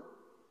nearer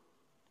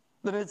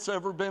than it's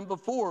ever been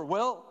before.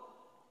 Well,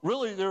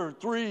 really there are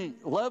three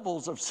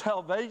levels of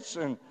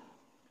salvation.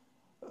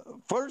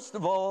 First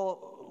of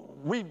all,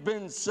 we've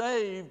been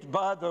saved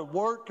by the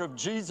work of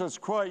Jesus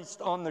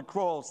Christ on the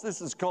cross. This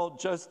is called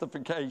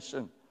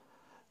justification.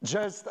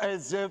 Just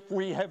as if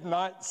we have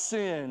not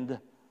sinned,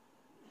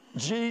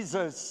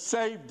 Jesus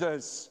saved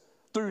us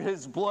through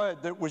his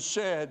blood that was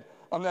shed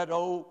on that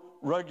old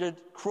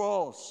rugged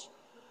cross.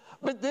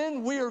 But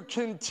then we are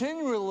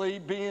continually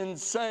being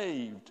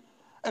saved.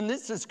 And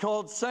this is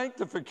called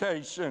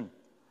sanctification.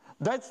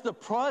 That's the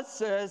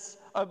process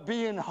of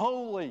being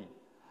holy.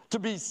 To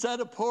be set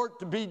apart,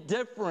 to be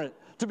different,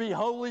 to be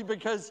holy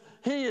because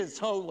he is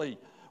holy.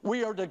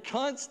 We are to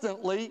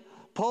constantly,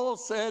 Paul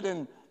said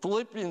in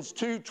Philippians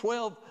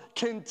 2:12,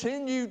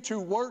 continue to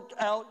work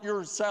out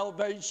your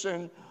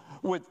salvation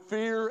with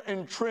fear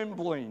and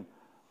trembling.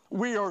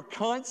 We are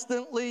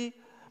constantly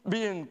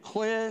being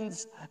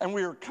cleansed and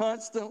we are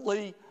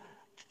constantly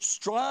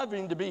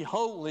striving to be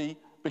holy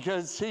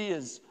because he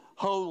is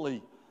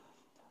holy.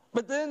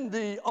 But then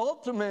the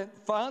ultimate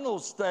final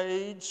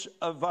stage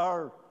of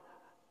our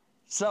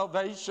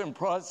salvation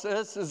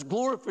process is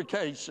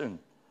glorification.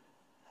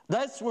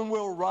 That's when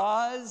we'll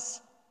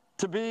rise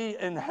to be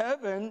in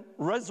heaven,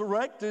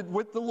 resurrected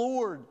with the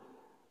Lord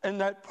in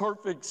that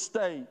perfect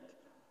state.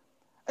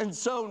 And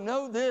so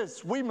know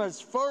this, we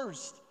must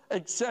first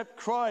accept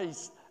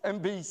Christ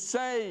and be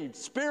saved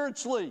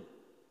spiritually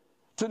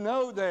to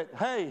know that,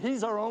 hey,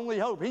 he's our only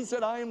hope. He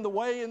said, I am the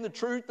way and the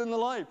truth and the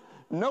life.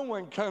 No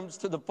one comes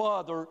to the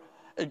Father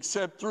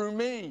except through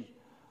me.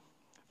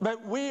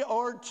 But we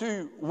are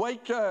to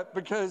wake up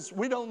because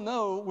we don't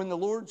know when the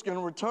Lord's going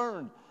to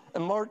return.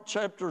 In Mark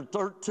chapter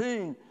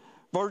 13,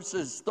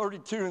 verses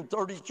 32 and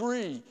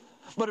 33,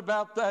 but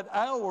about that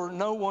hour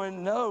no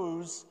one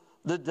knows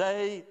the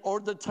day or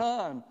the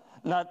time,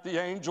 not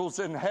the angels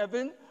in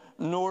heaven,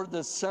 nor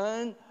the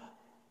Son,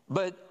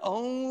 but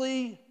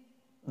only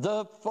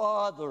the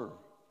Father.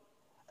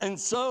 And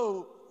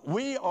so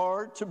we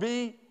are to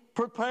be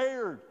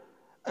prepared.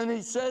 And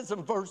he says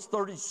in verse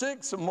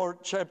 36 of Mark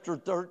chapter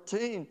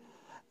 13,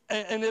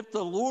 and if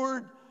the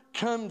Lord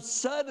comes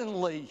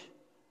suddenly,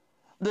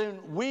 then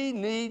we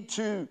need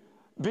to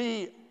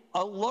be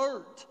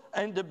alert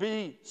and to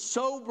be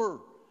sober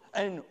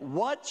and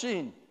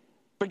watching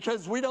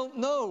because we don't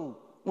know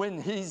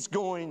when he's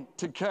going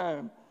to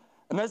come.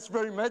 And that's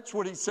very much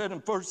what he said in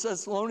 1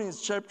 Thessalonians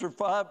chapter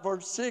 5,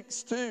 verse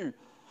 6 too.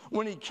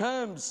 When he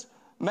comes,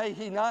 may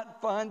he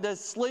not find us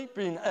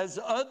sleeping as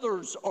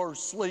others are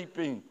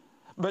sleeping,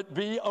 but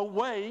be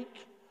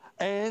awake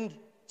and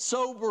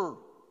sober.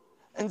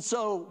 And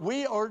so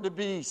we are to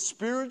be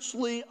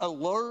spiritually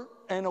alert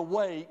and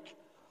awake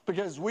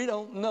because we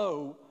don't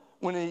know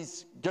when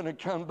he's going to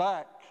come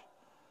back.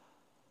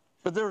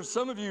 But there are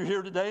some of you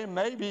here today, and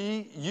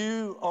maybe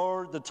you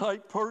are the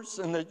type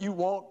person that you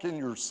walk in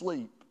your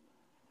sleep.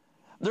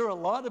 There are a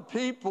lot of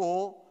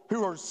people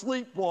who are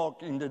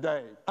sleepwalking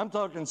today. I'm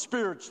talking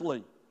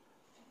spiritually.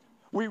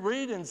 We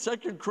read in 2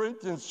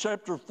 Corinthians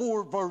chapter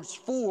 4, verse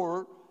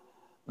 4,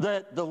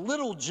 that the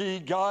little g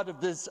God of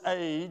this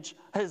age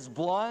has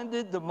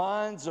blinded the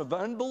minds of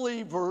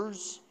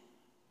unbelievers,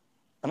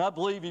 and I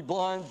believe he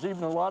blinds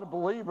even a lot of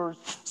believers,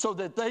 so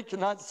that they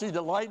cannot see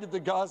the light of the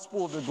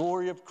gospel of the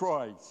glory of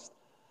Christ.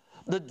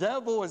 The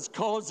devil is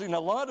causing a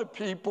lot of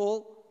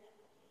people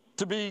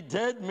to be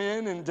dead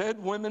men and dead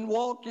women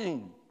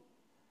walking.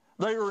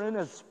 They are in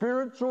a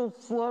spiritual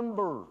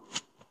slumber.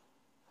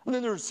 And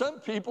then there are some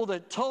people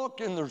that talk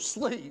in their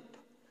sleep.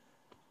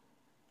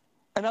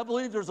 And I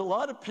believe there's a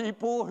lot of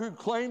people who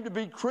claim to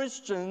be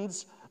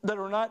Christians that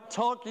are not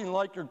talking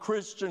like a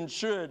Christian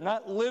should,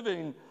 not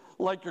living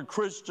like a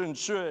Christian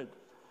should.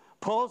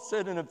 Paul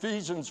said in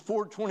Ephesians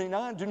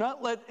 4:29, do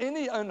not let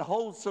any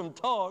unwholesome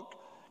talk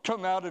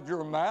come out of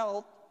your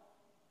mouth,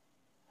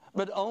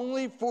 but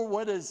only for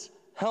what is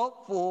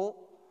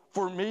helpful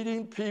for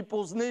meeting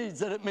people's needs,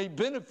 that it may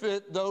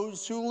benefit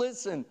those who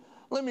listen.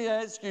 Let me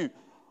ask you,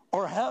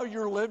 or how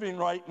you're living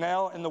right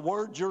now and the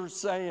words you're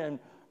saying,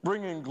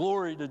 bringing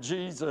glory to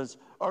Jesus,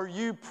 are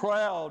you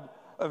proud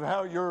of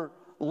how you're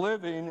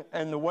living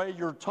and the way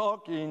you're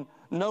talking,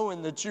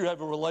 knowing that you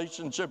have a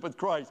relationship with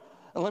Christ?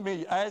 And let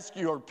me ask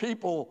you, are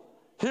people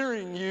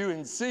hearing you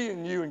and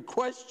seeing you and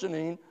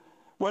questioning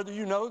whether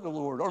you know the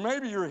Lord? Or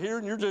maybe you're here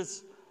and you're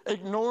just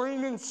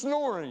ignoring and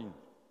snoring.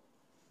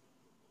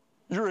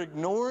 You're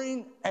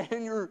ignoring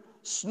and you're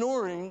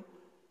snoring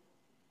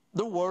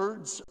the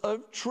words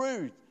of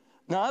truth.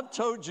 Now, I've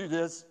told you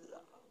this.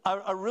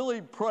 I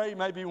really pray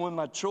maybe when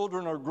my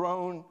children are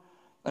grown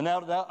and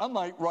out of that, I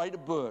might write a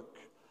book.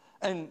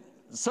 And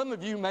some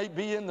of you may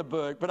be in the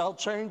book, but I'll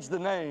change the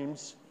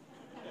names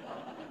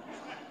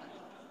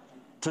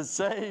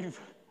to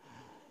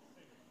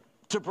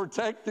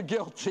protect the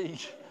guilty.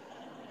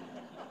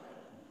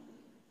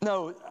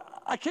 No,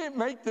 I can't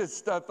make this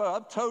stuff up.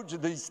 I've told you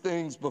these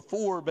things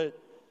before, but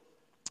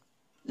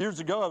years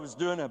ago I was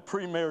doing a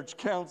pre-marriage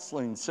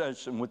counseling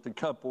session with the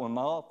couple in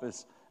my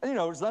office. And you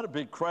know, there's not a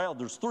big crowd.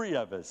 There's 3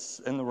 of us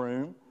in the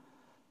room.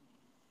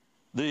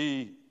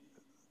 The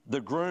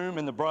groom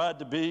and the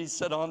bride-to-be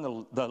sit on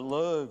the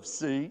love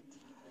seat.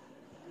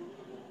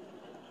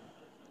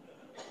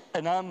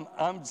 And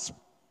I'm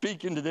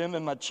speaking to them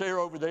in my chair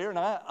over there, and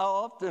I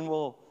often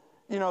will,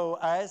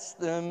 ask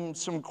them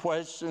some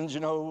questions,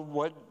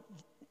 what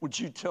would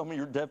you tell me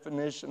your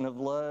definition of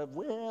love?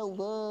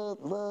 Well,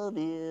 love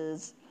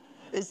is,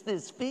 it's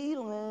this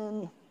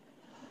feeling.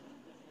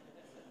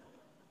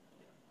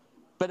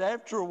 But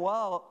after a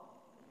while,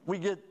 we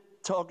get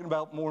talking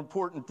about more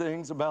important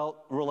things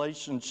about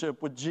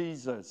relationship with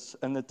Jesus,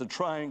 and that the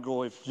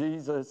triangle, if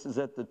Jesus is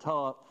at the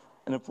top,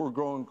 and if we're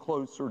growing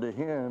closer to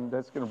him,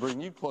 that's going to bring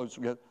you closer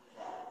together.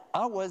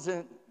 I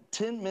wasn't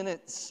 10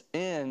 minutes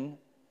in,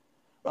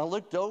 I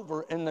looked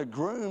over, and the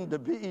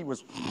groom-to-be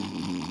was,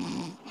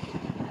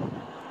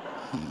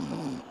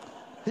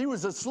 he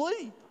was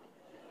asleep.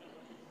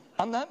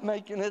 I'm not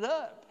making it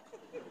up.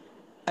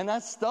 And I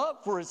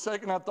stopped for a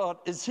second. I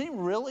thought, is he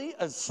really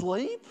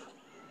asleep?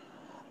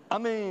 I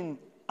mean,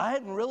 I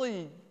hadn't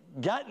really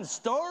gotten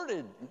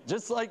started.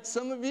 Just like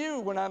some of you,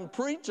 when I'm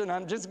preaching,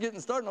 I'm just getting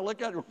started. And I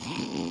look at her.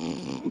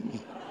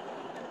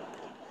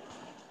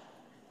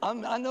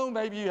 I know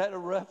maybe you had a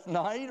rough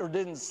night or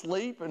didn't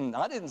sleep, and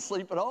I didn't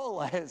sleep at all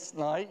last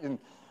night.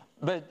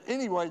 But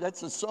anyway,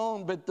 that's a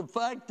song. But the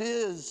fact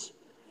is,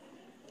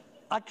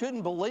 I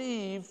couldn't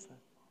believe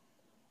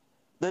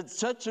that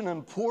such an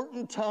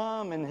important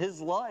time in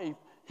his life,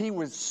 he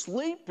was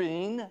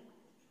sleeping.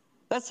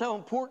 That's how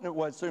important it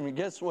was to him. And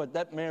guess what?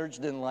 That marriage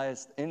didn't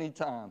last any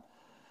time.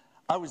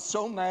 I was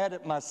so mad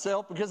at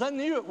myself because I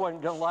knew it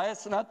wasn't going to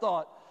last. And I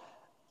thought,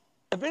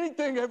 if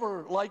anything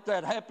ever like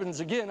that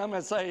happens again, I'm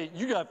going to say,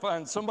 you got to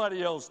find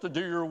somebody else to do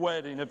your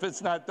wedding if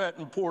it's not that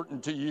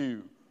important to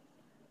you.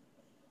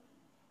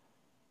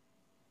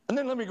 And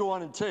then let me go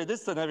on and tell you,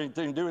 this doesn't have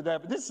anything to do with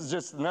that, but this is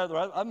just another.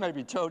 I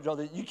maybe told y'all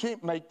that you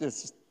can't make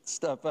this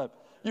stuff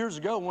up. Years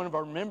ago, one of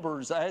our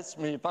members asked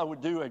me if I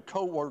would do a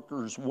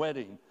coworker's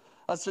wedding.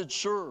 I said,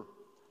 sure.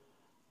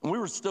 And we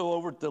were still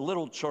over at the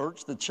little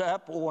church, the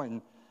chapel,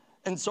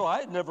 and so I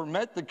had never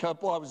met the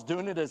couple. I was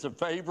doing it as a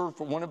favor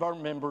for one of our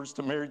members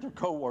to marry their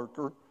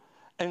coworker.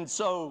 And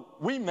so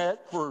we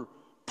met for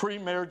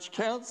pre-marriage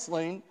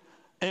counseling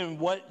in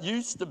what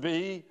used to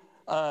be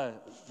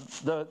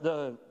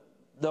the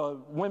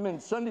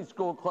women's Sunday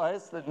school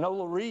class that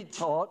Nola Reed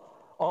taught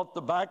off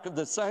the back of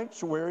the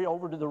sanctuary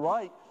over to the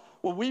right.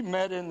 Well, we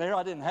met in there.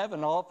 I didn't have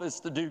an office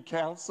to do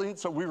counseling,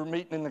 so we were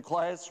meeting in the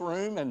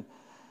classroom, and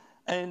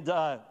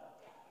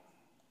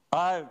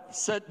I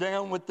sat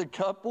down with the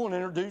couple and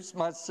introduced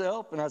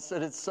myself, and I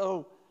said, it's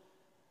so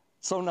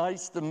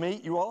nice to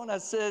meet you all. And I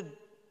said,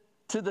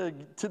 to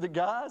the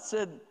guy, I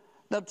said,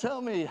 now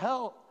tell me,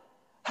 how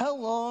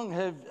long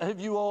have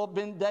you all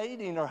been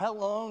dating, or how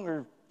long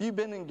have you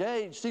been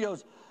engaged? He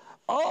goes,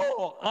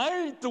 oh,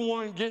 I ain't the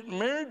one getting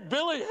married.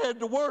 Billy had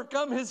to work.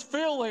 I'm his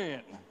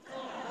fill-in.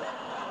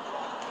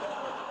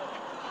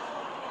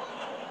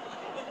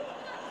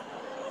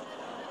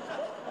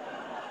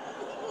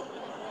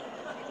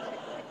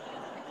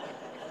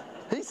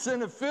 He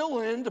sent a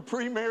fill-in to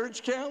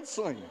pre-marriage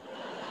counseling.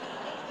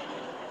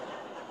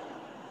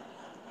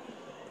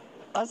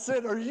 I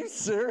said, are you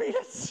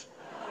serious?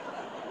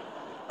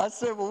 I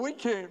said, well, we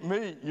can't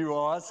meet, you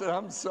all. I said,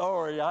 I'm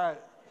sorry. I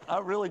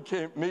really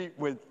can't meet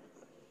with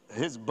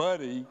his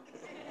buddy.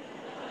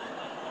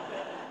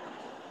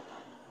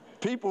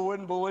 People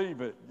wouldn't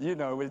believe it. You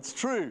know, it's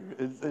true.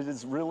 It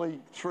is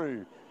really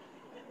true.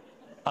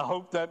 I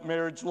hope that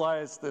marriage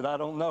lasted. I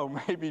don't know.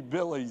 Maybe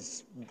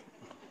Billy's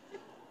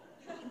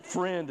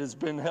friend has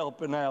been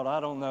helping out. I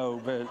don't know,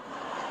 but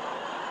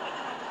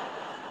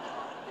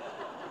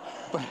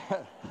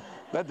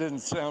that didn't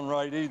sound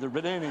right either.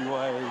 But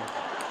anyway,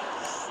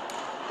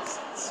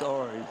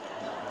 sorry.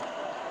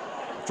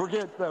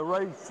 Forget that.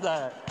 Erase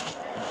that.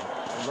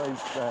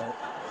 Erase that.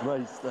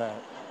 Erase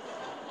that.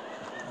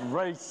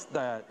 Erase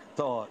that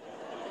thought.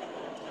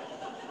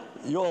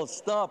 You all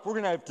stop. We're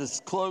going to have to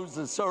close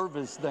the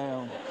service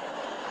down.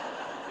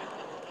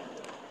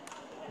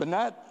 But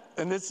not,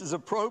 and this is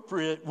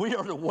appropriate, we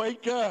are to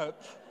wake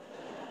up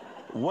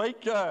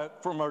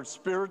from our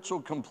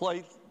spiritual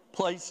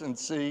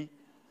complacency.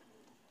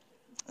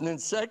 And then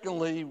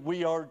secondly,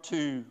 we are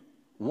to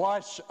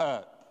wash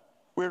up.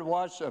 We're to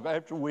wash up.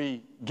 After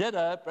we get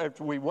up,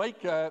 after we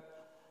wake up,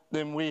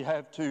 then we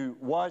have to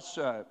wash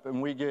up and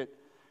we get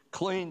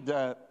cleaned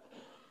up.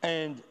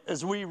 And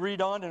as we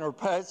read on in our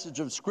passage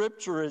of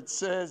Scripture, it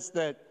says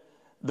that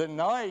the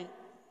night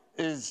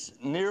is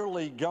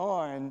nearly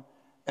gone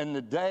and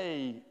the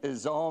day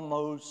is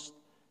almost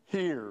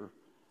here.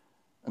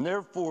 And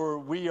therefore,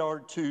 we are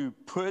to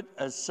put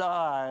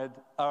aside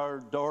our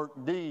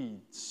dark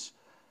deeds.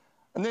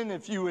 And then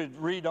if you would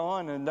read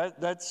on, and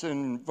that's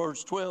in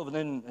verse 12, and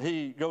then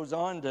he goes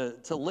on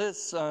to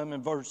list some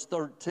in verse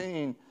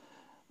 13,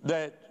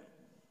 that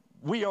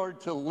we are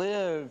to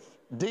live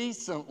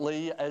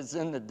decently as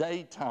in the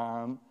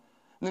daytime.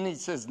 And then he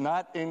says,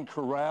 not in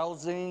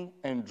carousing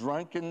and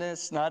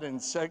drunkenness, not in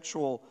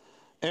sexual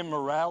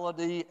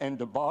immorality and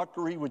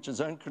debauchery, which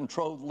is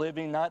uncontrolled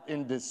living, not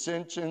in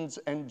dissensions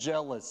and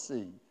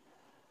jealousy.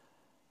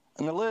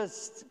 And the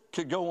list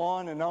could go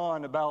on and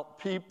on about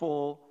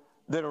people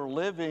that are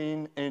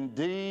living in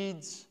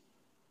deeds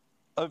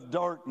of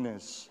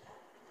darkness.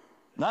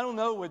 And I don't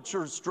know what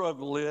your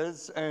struggle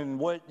is and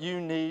what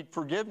you need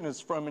forgiveness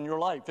from in your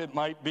life. It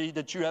might be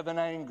that you have an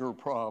anger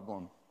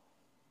problem.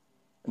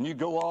 And you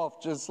go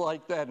off just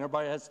like that, and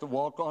everybody has to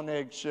walk on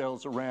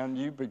eggshells around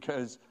you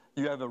because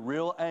you have a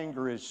real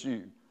anger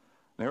issue.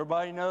 And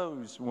everybody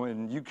knows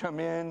when you come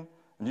in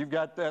and you've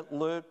got that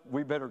look,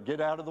 we better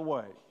get out of the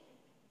way.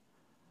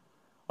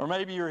 Or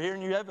maybe you're here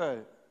and you have a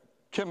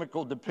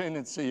chemical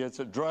dependency. It's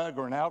a drug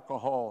or an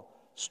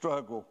alcohol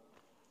struggle.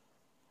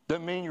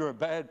 Doesn't mean you're a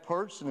bad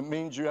person. It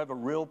means you have a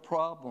real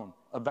problem,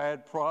 a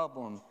bad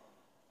problem.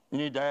 You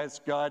need to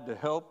ask God to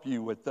help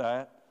you with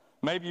that.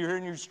 Maybe you're here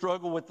and you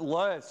struggle with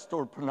lust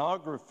or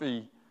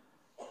pornography.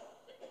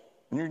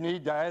 And you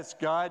need to ask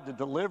God to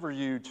deliver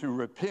you, to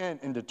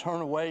repent and to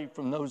turn away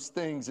from those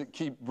things that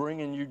keep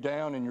bringing you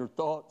down and your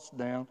thoughts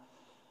down.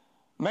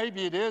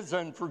 Maybe it is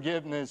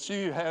unforgiveness.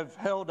 You have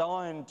held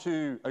on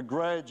to a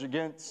grudge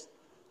against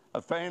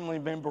a family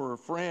member or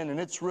friend, and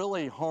it's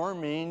really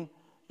harming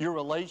your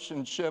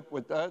relationship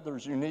with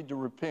others. You need to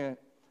repent.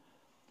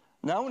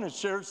 Now, I want to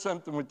share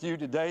something with you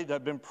today that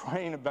I've been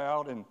praying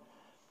about, and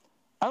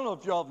I don't know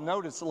if y'all have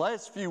noticed, the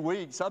last few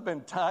weeks I've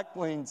been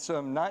tackling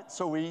some not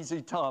so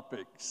easy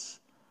topics.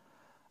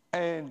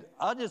 And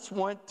I just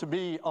want to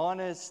be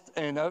honest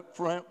and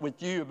upfront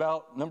with you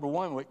about, number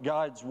one, what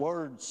God's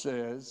Word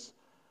says.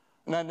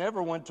 And I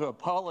never want to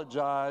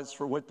apologize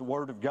for what the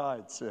Word of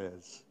God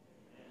says.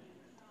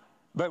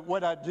 But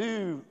what I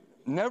do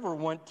never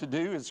want to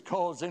do is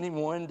cause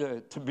anyone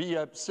to be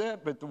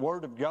upset, but the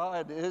Word of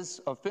God is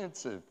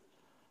offensive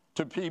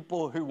to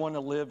people who want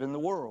to live in the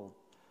world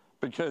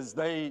because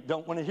they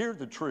don't want to hear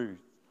the truth.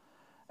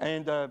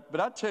 And but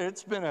I tell you,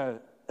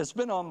 it's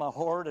been on my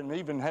heart, and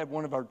even had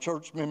one of our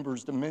church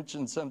members to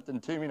mention something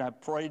to me, and I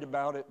prayed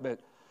about it. But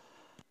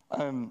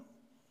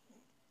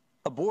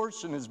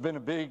abortion has been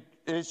a big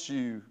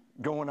issue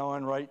going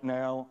on right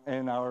now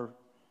in our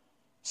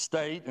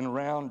state and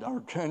around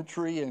our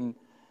country, and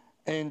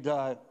you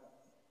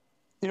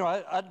know,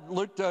 I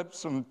looked up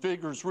some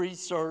figures,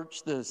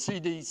 research. The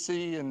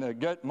CDC and the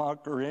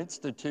Guttmacher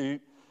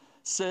Institute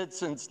said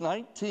since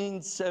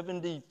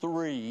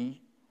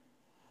 1973,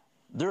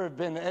 there have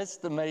been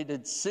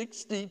estimated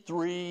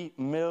 63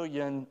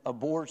 million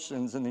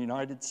abortions in the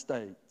United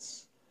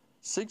States.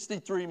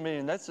 63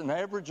 million. That's an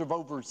average of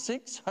over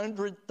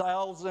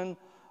 600,000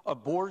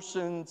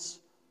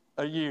 abortions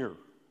a year.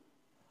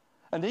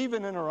 And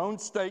even in our own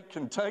state,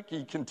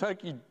 Kentucky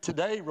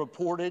Today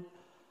reported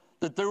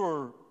that there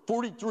were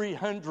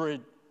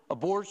 4,300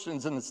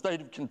 abortions in the state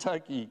of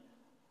Kentucky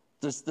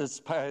this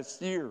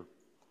past year.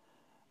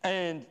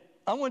 And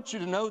I want you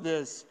to know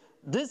this.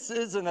 This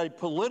isn't a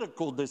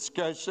political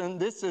discussion.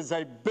 This is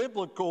a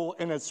biblical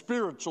and a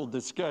spiritual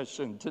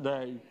discussion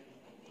today.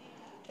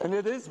 And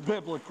it is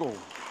biblical.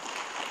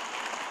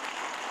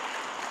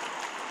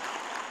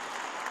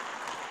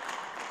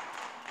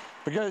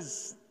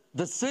 Because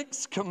the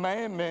sixth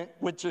commandment,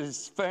 which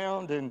is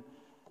found in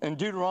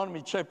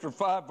Deuteronomy chapter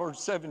 5,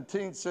 verse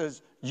 17,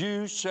 says,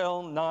 you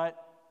shall not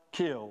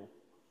kill.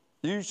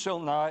 You shall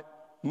not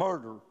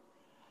murder.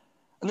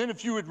 And then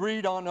if you would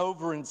read on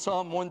over in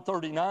Psalm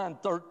 139,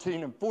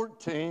 13 and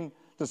 14,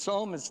 the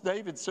psalmist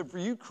David said, for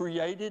you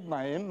created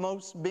my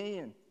inmost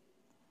being.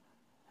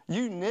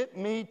 You knit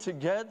me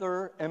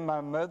together in my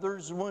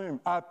mother's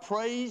womb. I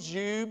praise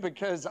you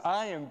because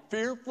I am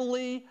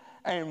fearfully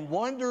and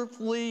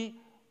wonderfully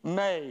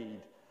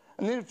made.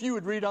 And then if you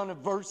would read on to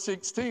verse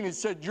 16, it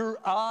said, your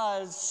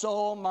eyes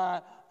saw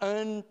my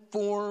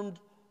unformed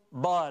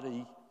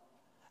body.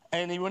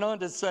 And he went on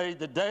to say,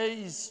 the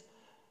days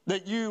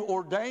that you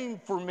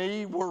ordained for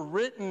me were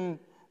written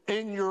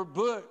in your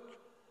book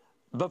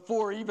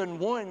before even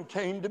one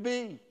came to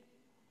be.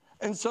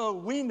 And so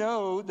we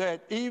know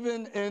that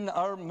even in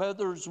our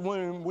mother's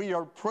womb, we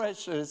are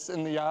precious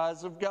in the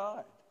eyes of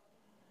God.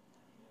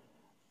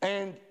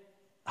 And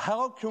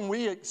how can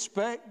we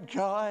expect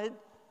God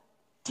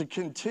to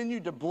continue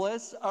to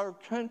bless our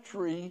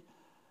country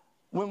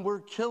when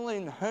we're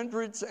killing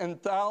hundreds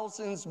and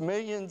thousands,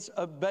 millions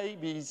of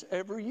babies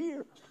every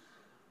year?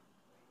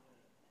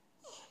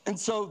 And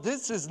so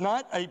this is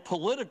not a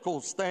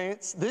political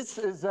stance. This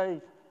is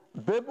a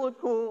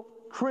biblical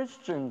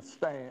Christian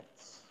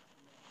stance.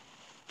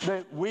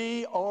 That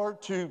we are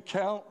to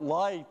count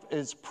life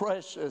as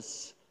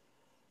precious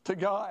to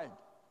God.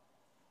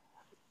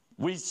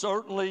 We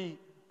certainly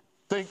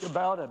think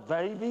about a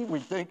baby. We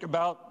think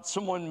about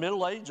someone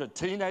middle-aged, a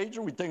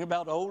teenager. We think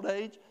about old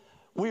age.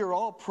 We are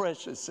all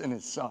precious in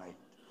His sight.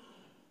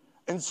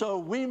 And so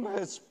we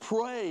must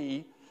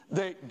pray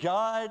that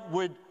God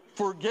would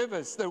forgive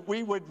us, that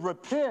we would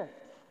repent.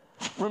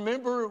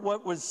 Remember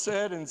what was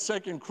said in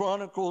 2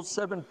 Chronicles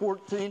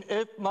 7:14,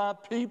 if my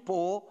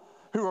people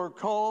who are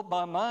called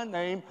by my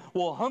name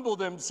will humble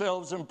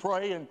themselves and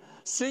pray and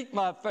seek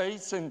my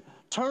face and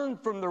turn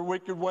from their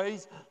wicked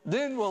ways,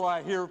 then will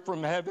I hear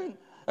from heaven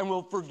and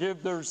will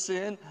forgive their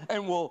sin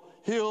and will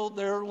heal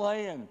their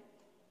land.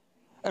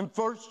 And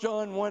 1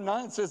 John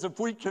 1:9 says, if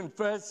we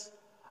confess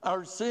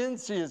our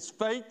sins, He is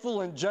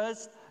faithful and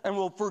just and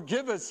will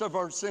forgive us of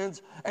our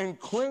sins and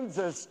cleanse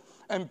us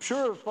and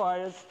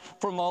purify us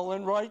from all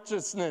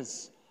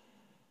unrighteousness.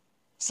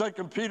 2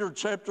 Peter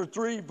chapter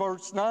 3,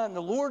 verse 9,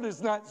 the Lord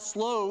is not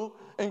slow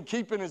in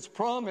keeping His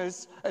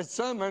promise, as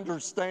some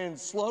understand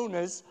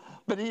slowness,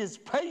 but He is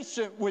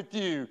patient with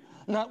you,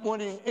 not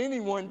wanting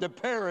anyone to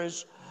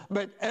perish,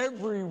 but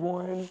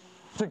everyone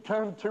to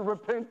come to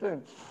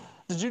repentance.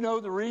 Did you know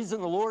the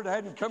reason the Lord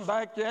hadn't come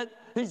back yet?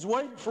 He's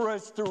waiting for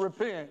us to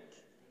repent,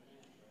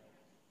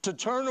 to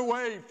turn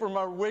away from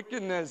our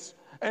wickedness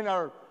and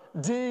our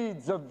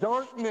deeds of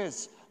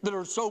darkness that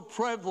are so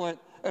prevalent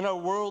in our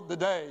world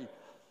today.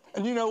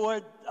 And you know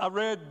what? I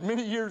read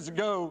many years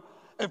ago,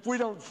 if we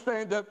don't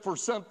stand up for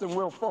something,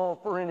 we'll fall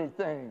for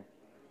anything.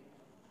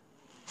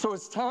 So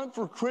it's time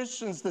for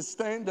Christians to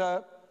stand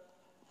up,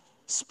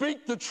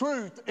 speak the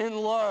truth in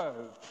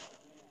love.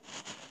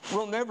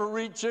 We'll never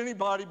reach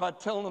anybody by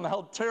telling them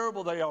how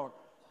terrible they are.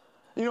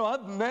 You know,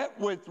 I've met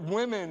with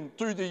women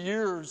through the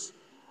years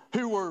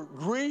who were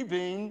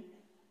grieving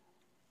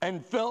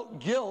and felt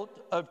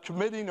guilt of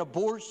committing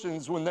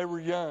abortions when they were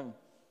young.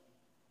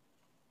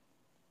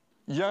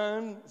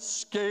 Young,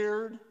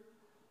 scared,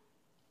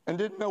 and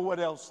didn't know what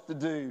else to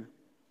do.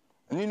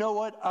 And you know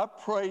what? I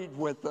prayed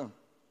with them.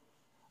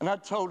 And I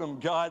told them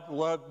God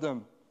loved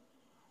them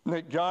and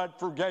that God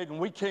forgave them.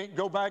 We can't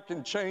go back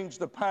and change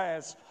the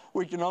past.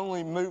 We can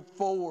only move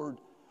forward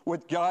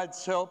with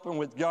God's help and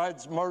with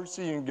God's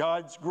mercy and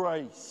God's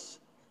grace.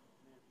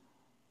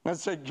 And I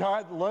said,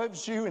 God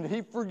loves you and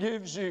He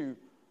forgives you.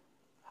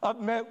 I've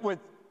met with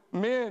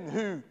men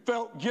who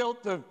felt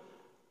guilt of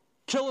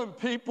killing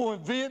people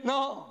in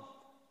Vietnam,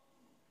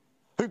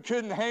 who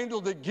couldn't handle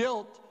the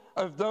guilt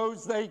of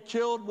those they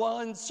killed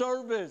while in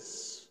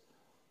service.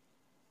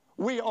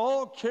 We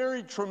all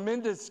carry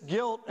tremendous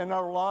guilt in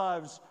our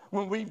lives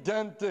when we've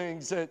done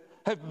things that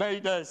have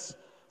made us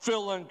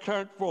feel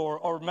uncomfortable,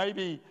 or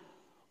maybe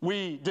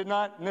we did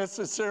not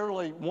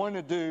necessarily want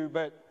to do,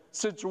 but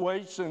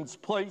situations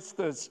placed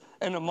us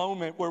in a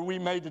moment where we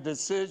made a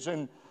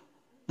decision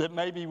that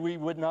maybe we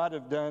would not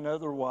have done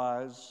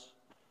otherwise.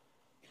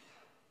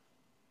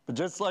 But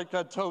just like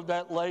I told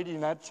that lady,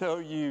 and I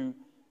tell you,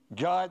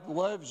 God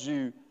loves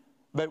you,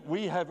 but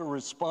we have a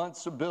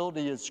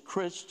responsibility as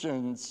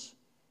Christians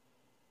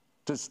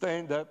to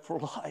stand up for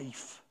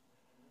life,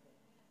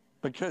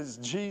 because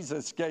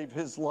Jesus gave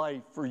His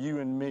life for you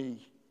and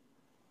me.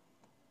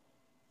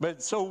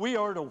 But so we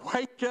are to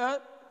wake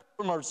up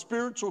from our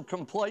spiritual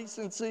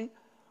complacency.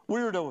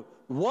 We are to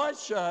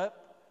wash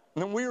up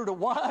And then we are to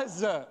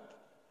wise up.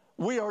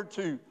 We are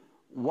to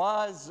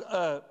wise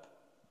up.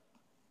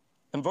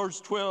 In verse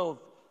 12,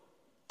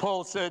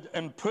 Paul said,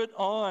 and put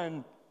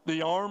on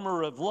the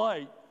armor of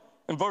light.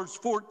 In verse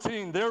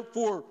 14,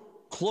 therefore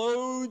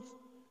clothe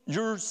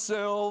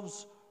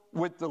yourselves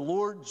with the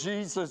Lord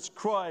Jesus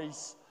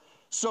Christ,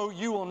 so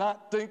you will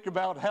not think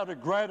about how to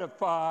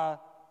gratify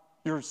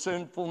your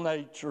sinful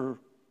nature.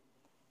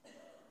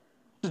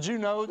 Did you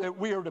know that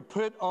we are to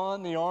put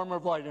on the armor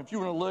of light? If you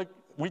want to look,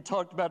 we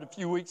talked about a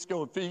few weeks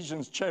ago,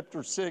 Ephesians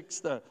chapter 6,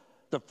 the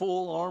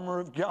full armor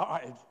of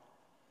God.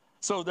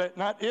 So that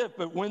not if,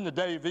 but when the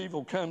day of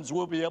evil comes,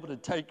 we'll be able to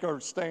take our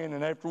stand,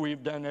 and after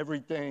we've done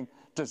everything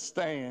to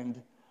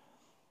stand.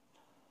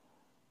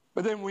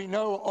 But then we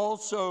know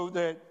also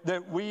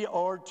that we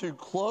are to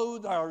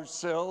clothe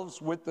ourselves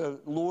with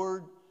the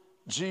Lord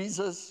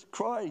Jesus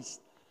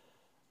Christ.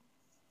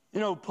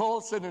 You know,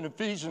 Paul said in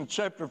Ephesians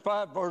chapter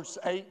 5, verse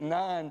 8 and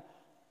 9,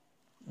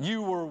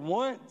 you were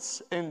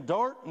once in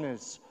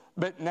darkness,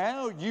 but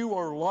now you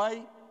are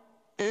light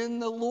in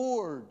the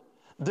Lord.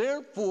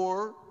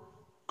 Therefore,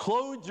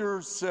 clothe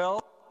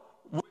yourself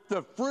with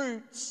the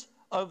fruits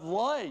of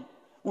light,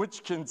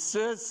 which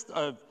consist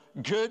of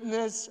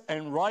goodness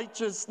and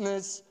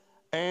righteousness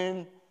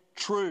and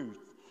truth.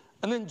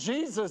 And then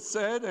Jesus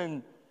said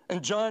in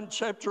John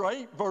chapter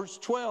 8, verse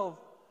 12,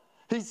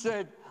 he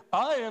said,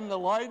 I am the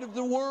light of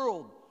the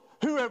world.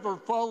 Whoever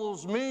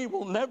follows me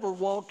will never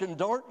walk in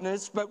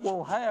darkness, but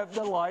will have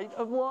the light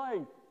of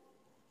life.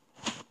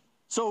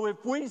 So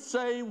if we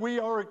say we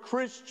are a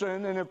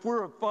Christian and if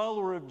we're a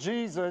follower of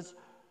Jesus,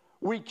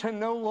 we can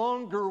no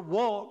longer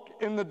walk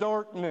in the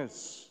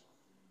darkness.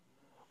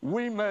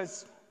 We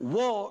must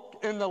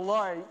walk in the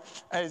light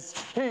as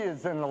He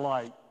is in the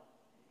light.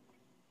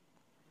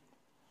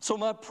 So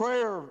my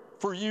prayer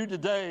for you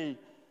today,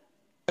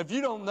 if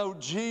you don't know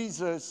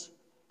Jesus,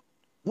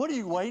 what are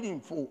you waiting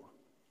for?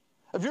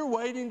 If you're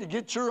waiting to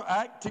get your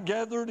act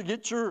together, to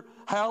get your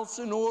house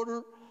in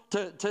order,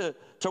 to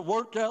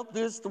work out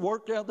this, to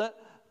work out that,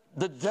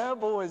 the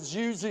devil is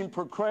using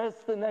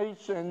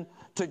procrastination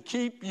to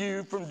keep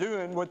you from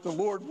doing what the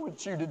Lord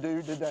wants you to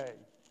do today.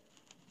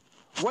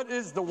 What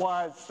is the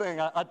wise thing?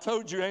 I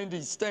told you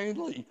Andy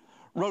Stanley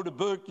wrote a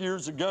book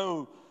years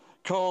ago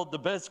called The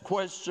Best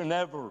Question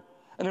Ever.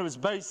 And it was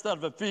based out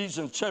of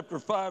Ephesians chapter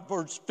 5,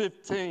 verse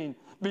 15.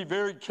 Be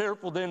very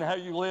careful then how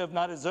you live,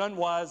 not as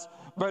unwise,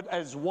 but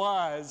as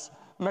wise,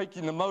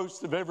 making the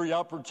most of every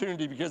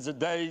opportunity because the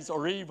days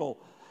are evil.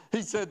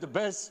 He said the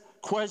best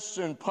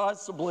question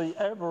possibly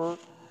ever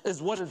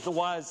is, what is the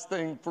wise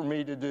thing for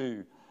me to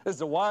do? Is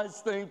the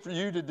wise thing for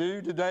you to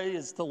do today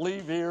is to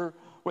leave here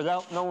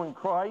without knowing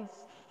Christ?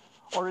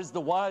 Or is the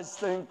wise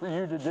thing for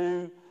you to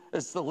do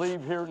is to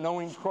leave here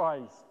knowing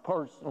Christ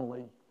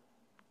personally?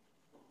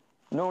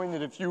 Knowing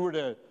that if you were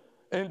to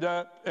end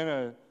up in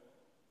an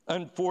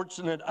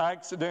unfortunate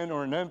accident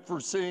or an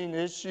unforeseen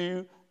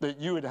issue, that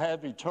you would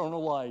have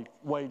eternal life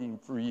waiting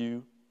for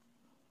you.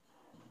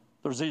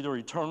 There's either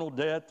eternal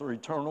death or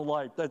eternal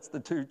life. That's the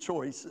two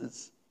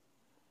choices.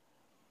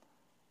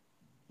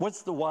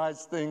 What's the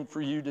wise thing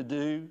for you to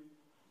do?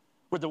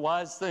 Would the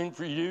wise thing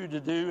for you to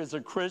do as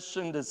a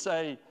Christian to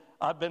say,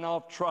 I've been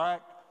off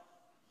track,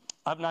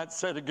 I've not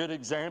set a good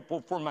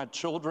example for my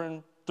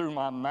children through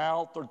my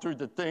mouth or through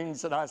the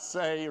things that I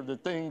say or the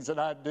things that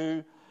I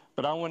do,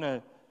 but I want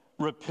to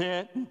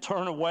repent and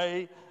turn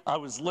away. I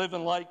was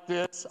living like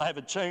this. I have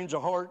a change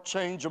of heart,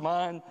 change of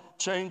mind,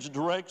 change of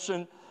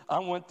direction. I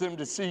want them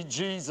to see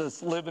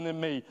Jesus living in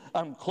me.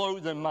 I'm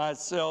clothing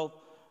myself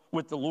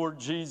with the Lord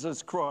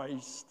Jesus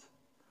Christ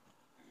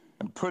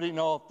and putting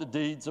off the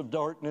deeds of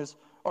darkness.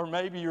 Or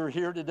maybe you're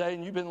here today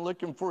and you've been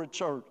looking for a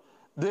church.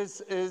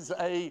 This is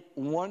a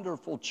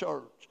wonderful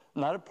church,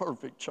 not a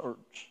perfect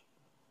church.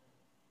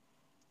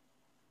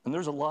 And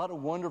there's a lot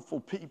of wonderful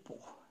people.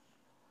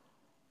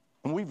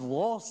 And we've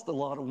lost a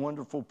lot of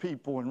wonderful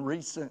people in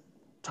recent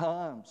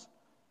times.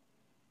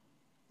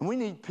 And we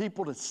need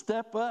people to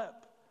step up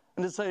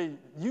and to say,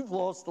 you've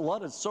lost a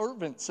lot of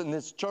servants in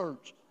this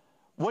church.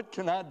 What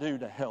can I do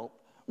to help?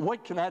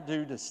 What can I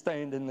do to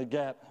stand in the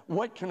gap?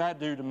 What can I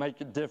do to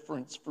make a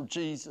difference for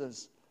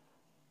Jesus?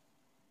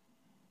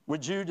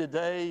 Would you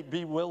today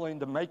be willing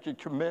to make a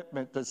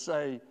commitment to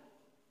say,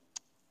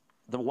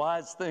 the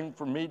wise thing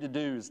for me to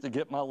do is to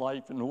get my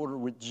life in order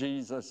with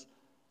Jesus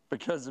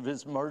because of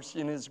His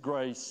mercy and His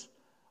grace.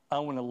 I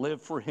want to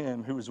live for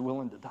Him who is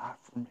willing to die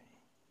for me.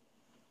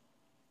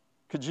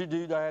 Could you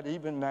do that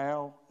even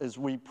now as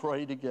we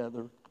pray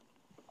together?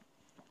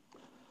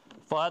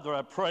 Father,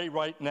 I pray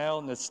right now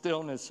in the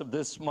stillness of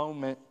this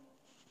moment.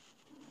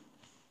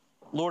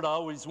 Lord, I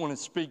always want to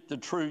speak the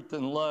truth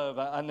in love.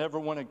 I never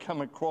want to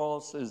come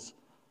across as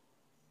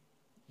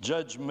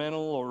judgmental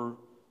or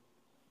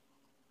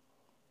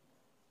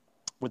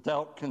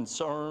without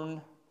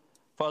concern.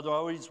 Father, I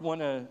always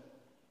want to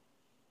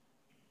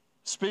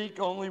speak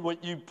only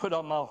what you put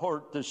on my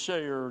heart to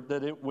share,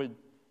 that it would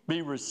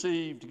be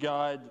received,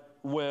 God,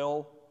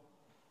 well.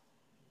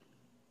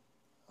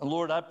 And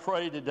Lord, I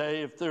pray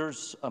today if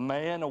there's a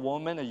man, a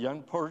woman, a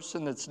young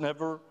person that's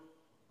never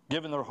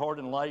given their heart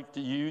and life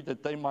to you,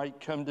 that they might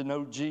come to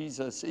know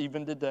Jesus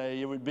even today.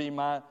 It would be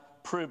my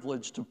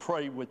privilege to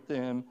pray with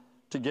them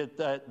to get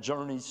that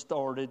journey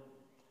started.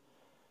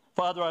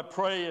 Father, I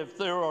pray if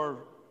there are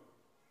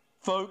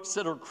folks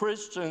that are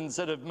Christians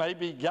that have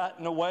maybe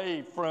gotten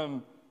away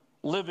from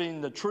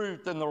living the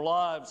truth in their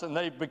lives and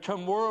they've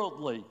become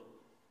worldly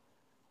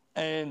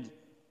and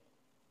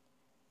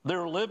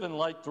they're living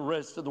like the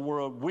rest of the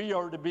world. We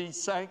are to be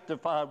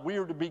sanctified. We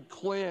are to be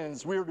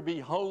cleansed. We are to be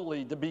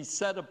holy, to be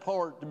set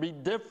apart, to be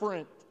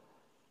different.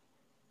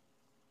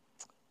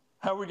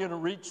 How are we going to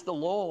reach the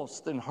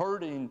lost and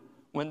hurting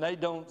when they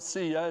don't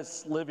see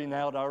us living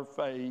out our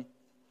faith?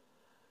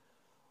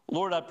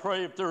 Lord, I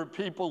pray if there are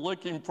people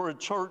looking for a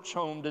church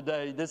home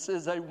today, this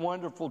is a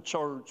wonderful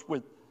church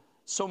with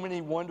so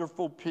many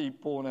wonderful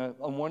people and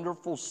a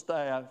wonderful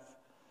staff,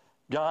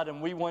 God,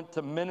 and we want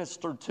to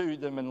minister to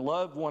them and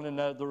love one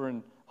another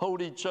and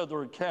hold each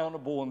other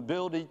accountable and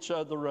build each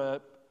other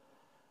up.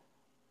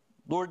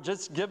 Lord,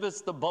 just give us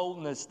the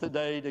boldness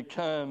today to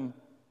come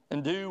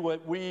and do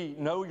what we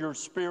know your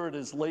Spirit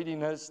is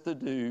leading us to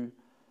do,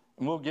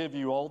 and we'll give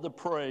you all the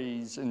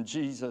praise in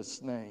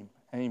Jesus' name.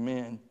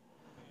 Amen.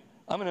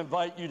 I'm going to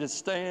invite you to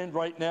stand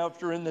right now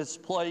if you're in this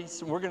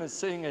place, and we're going to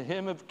sing a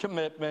hymn of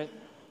commitment.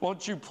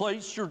 Won't you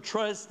place your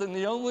trust in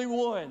the only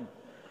one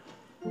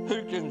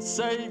who can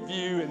save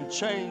you and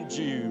change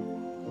you?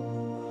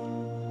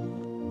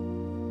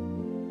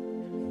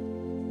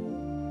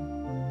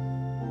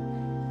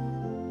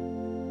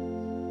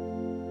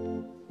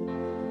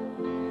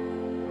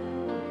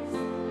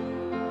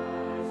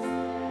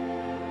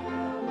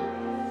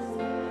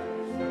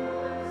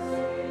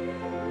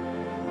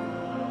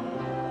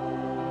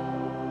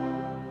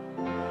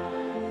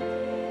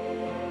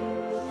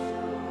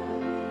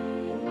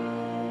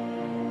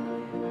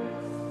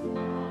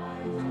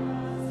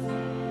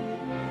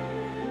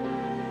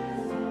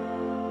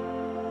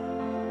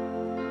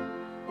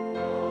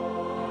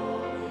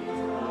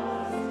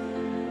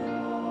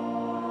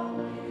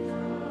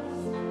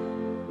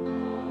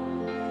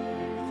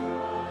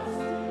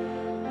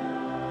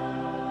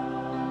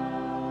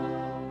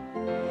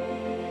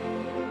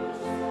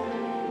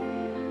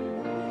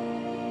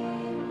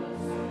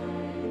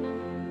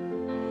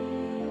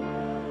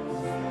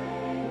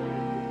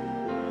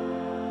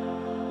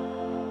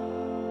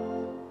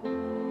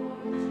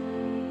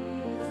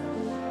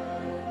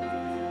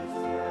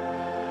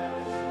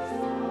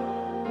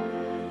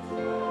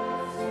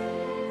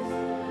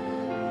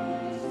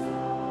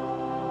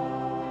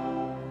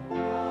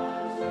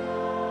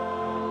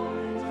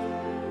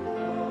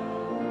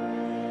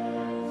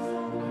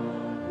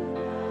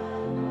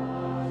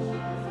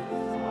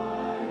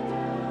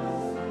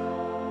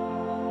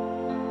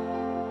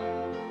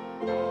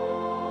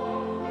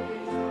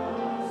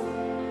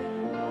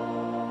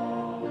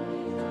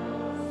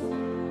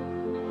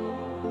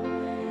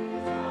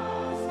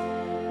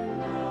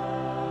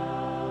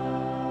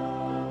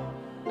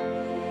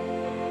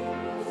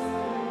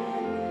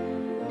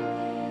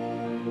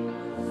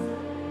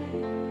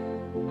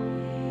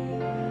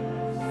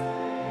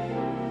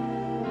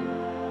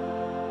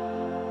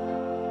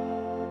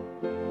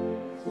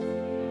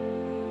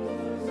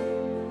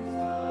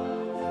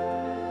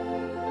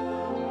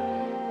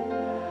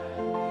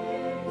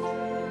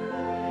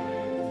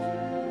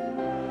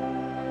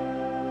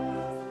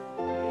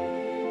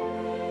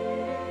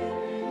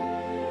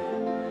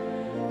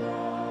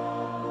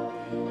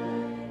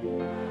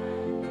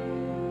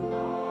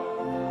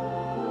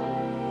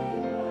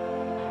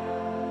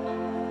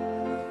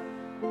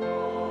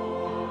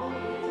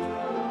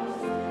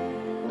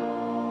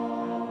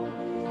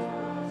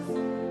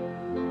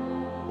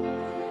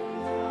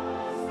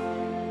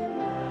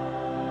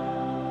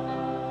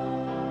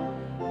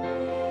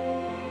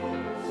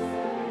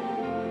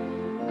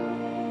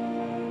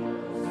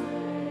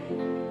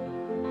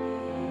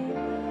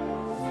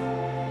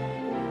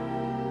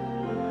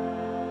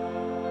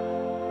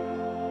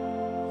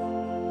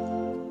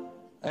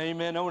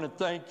 Amen. I want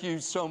to thank you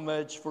so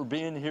much for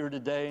being here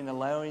today and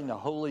allowing the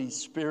Holy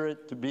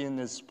Spirit to be in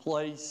this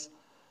place.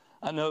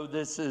 I know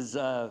this is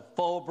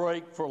fall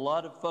break for a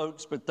lot of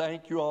folks, but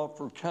thank you all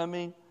for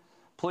coming.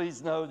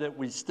 Please know that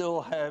we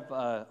still have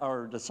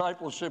our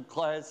discipleship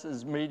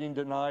classes meeting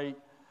tonight.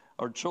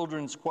 Our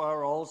children's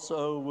choir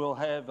also will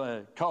have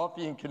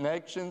coffee and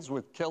connections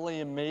with Kelly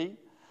and me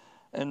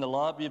in the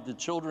lobby of the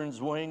children's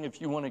wing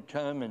if you want to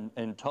come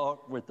and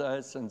talk with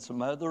us and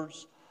some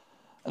others.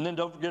 And then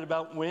don't forget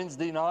about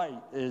Wednesday night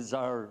is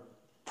our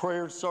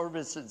prayer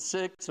service at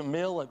 6, a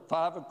meal at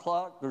 5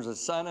 o'clock. There's a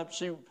sign-up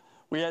sheet.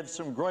 We have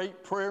some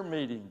great prayer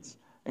meetings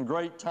and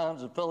great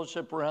times of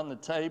fellowship around the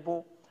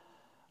table.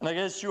 And I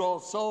guess you all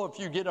saw, if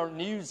you get our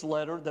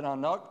newsletter, that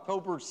on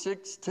October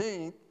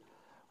 16th,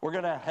 we're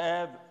going to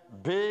have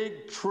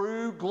Big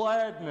True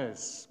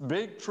Gladness.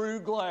 Big True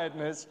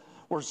Gladness.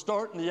 We're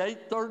starting the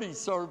 8:30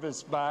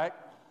 service back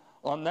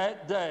on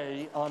that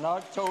day, on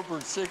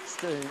October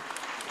 16th.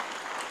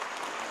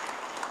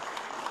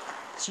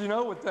 So you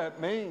know what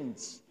that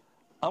means.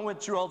 I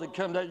want you all to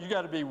come down. You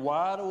got to be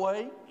wide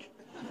awake.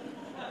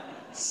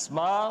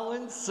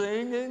 Smiling,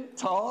 singing,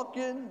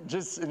 talking,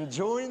 just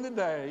enjoying the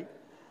day.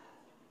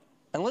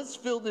 And let's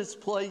fill this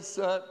place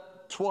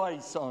up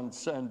twice on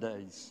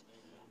Sundays.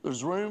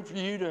 There's room for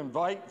you to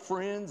invite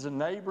friends and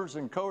neighbors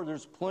and coworkers.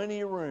 There's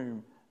plenty of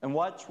room. And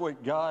watch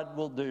what God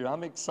will do.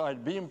 I'm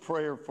excited. Be in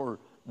prayer for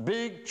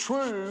big,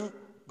 true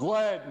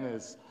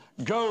gladness.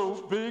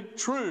 Go, big,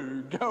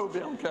 true. Go,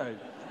 Bill. Okay.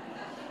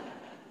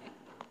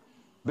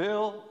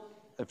 Bill,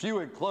 if you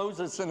would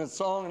close us in a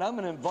song, and I'm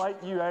going to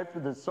invite you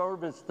after the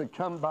service to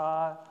come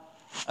by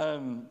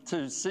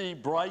to see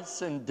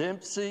Bryson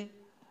Dempsey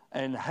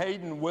and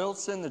Hayden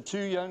Wilson,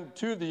 two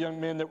of the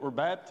young men that were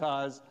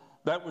baptized.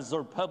 That was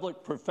their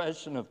public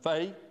profession of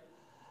faith.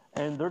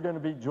 And they're going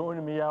to be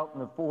joining me out in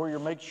the foyer.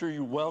 Make sure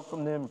you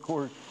welcome them. Of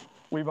course,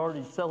 we've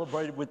already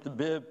celebrated with the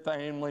Bibb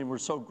family, and we're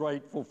so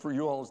grateful for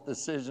you all's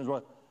decisions.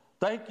 Well,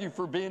 thank you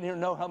for being here.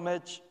 Know how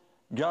much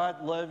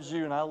God loves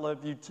you, and I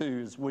love you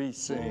too as we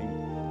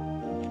sing.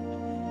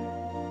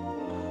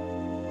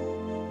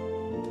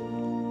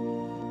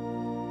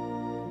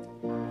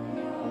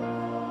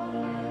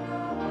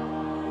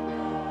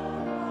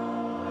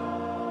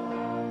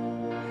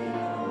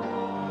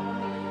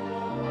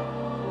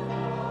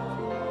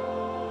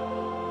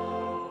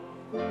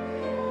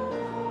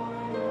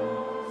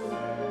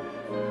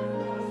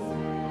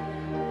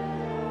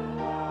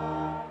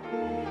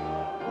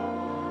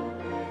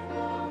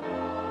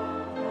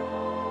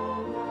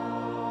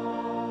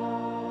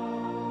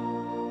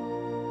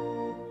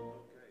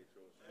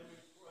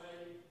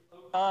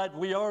 God,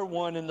 we are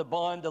one in the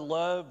bond of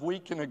love. We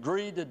can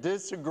agree to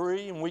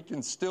disagree, and we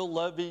can still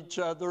love each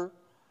other.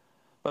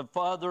 But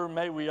Father,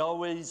 may we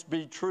always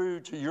be true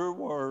to your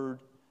word.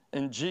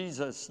 In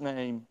Jesus'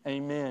 name,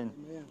 amen.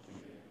 Amen.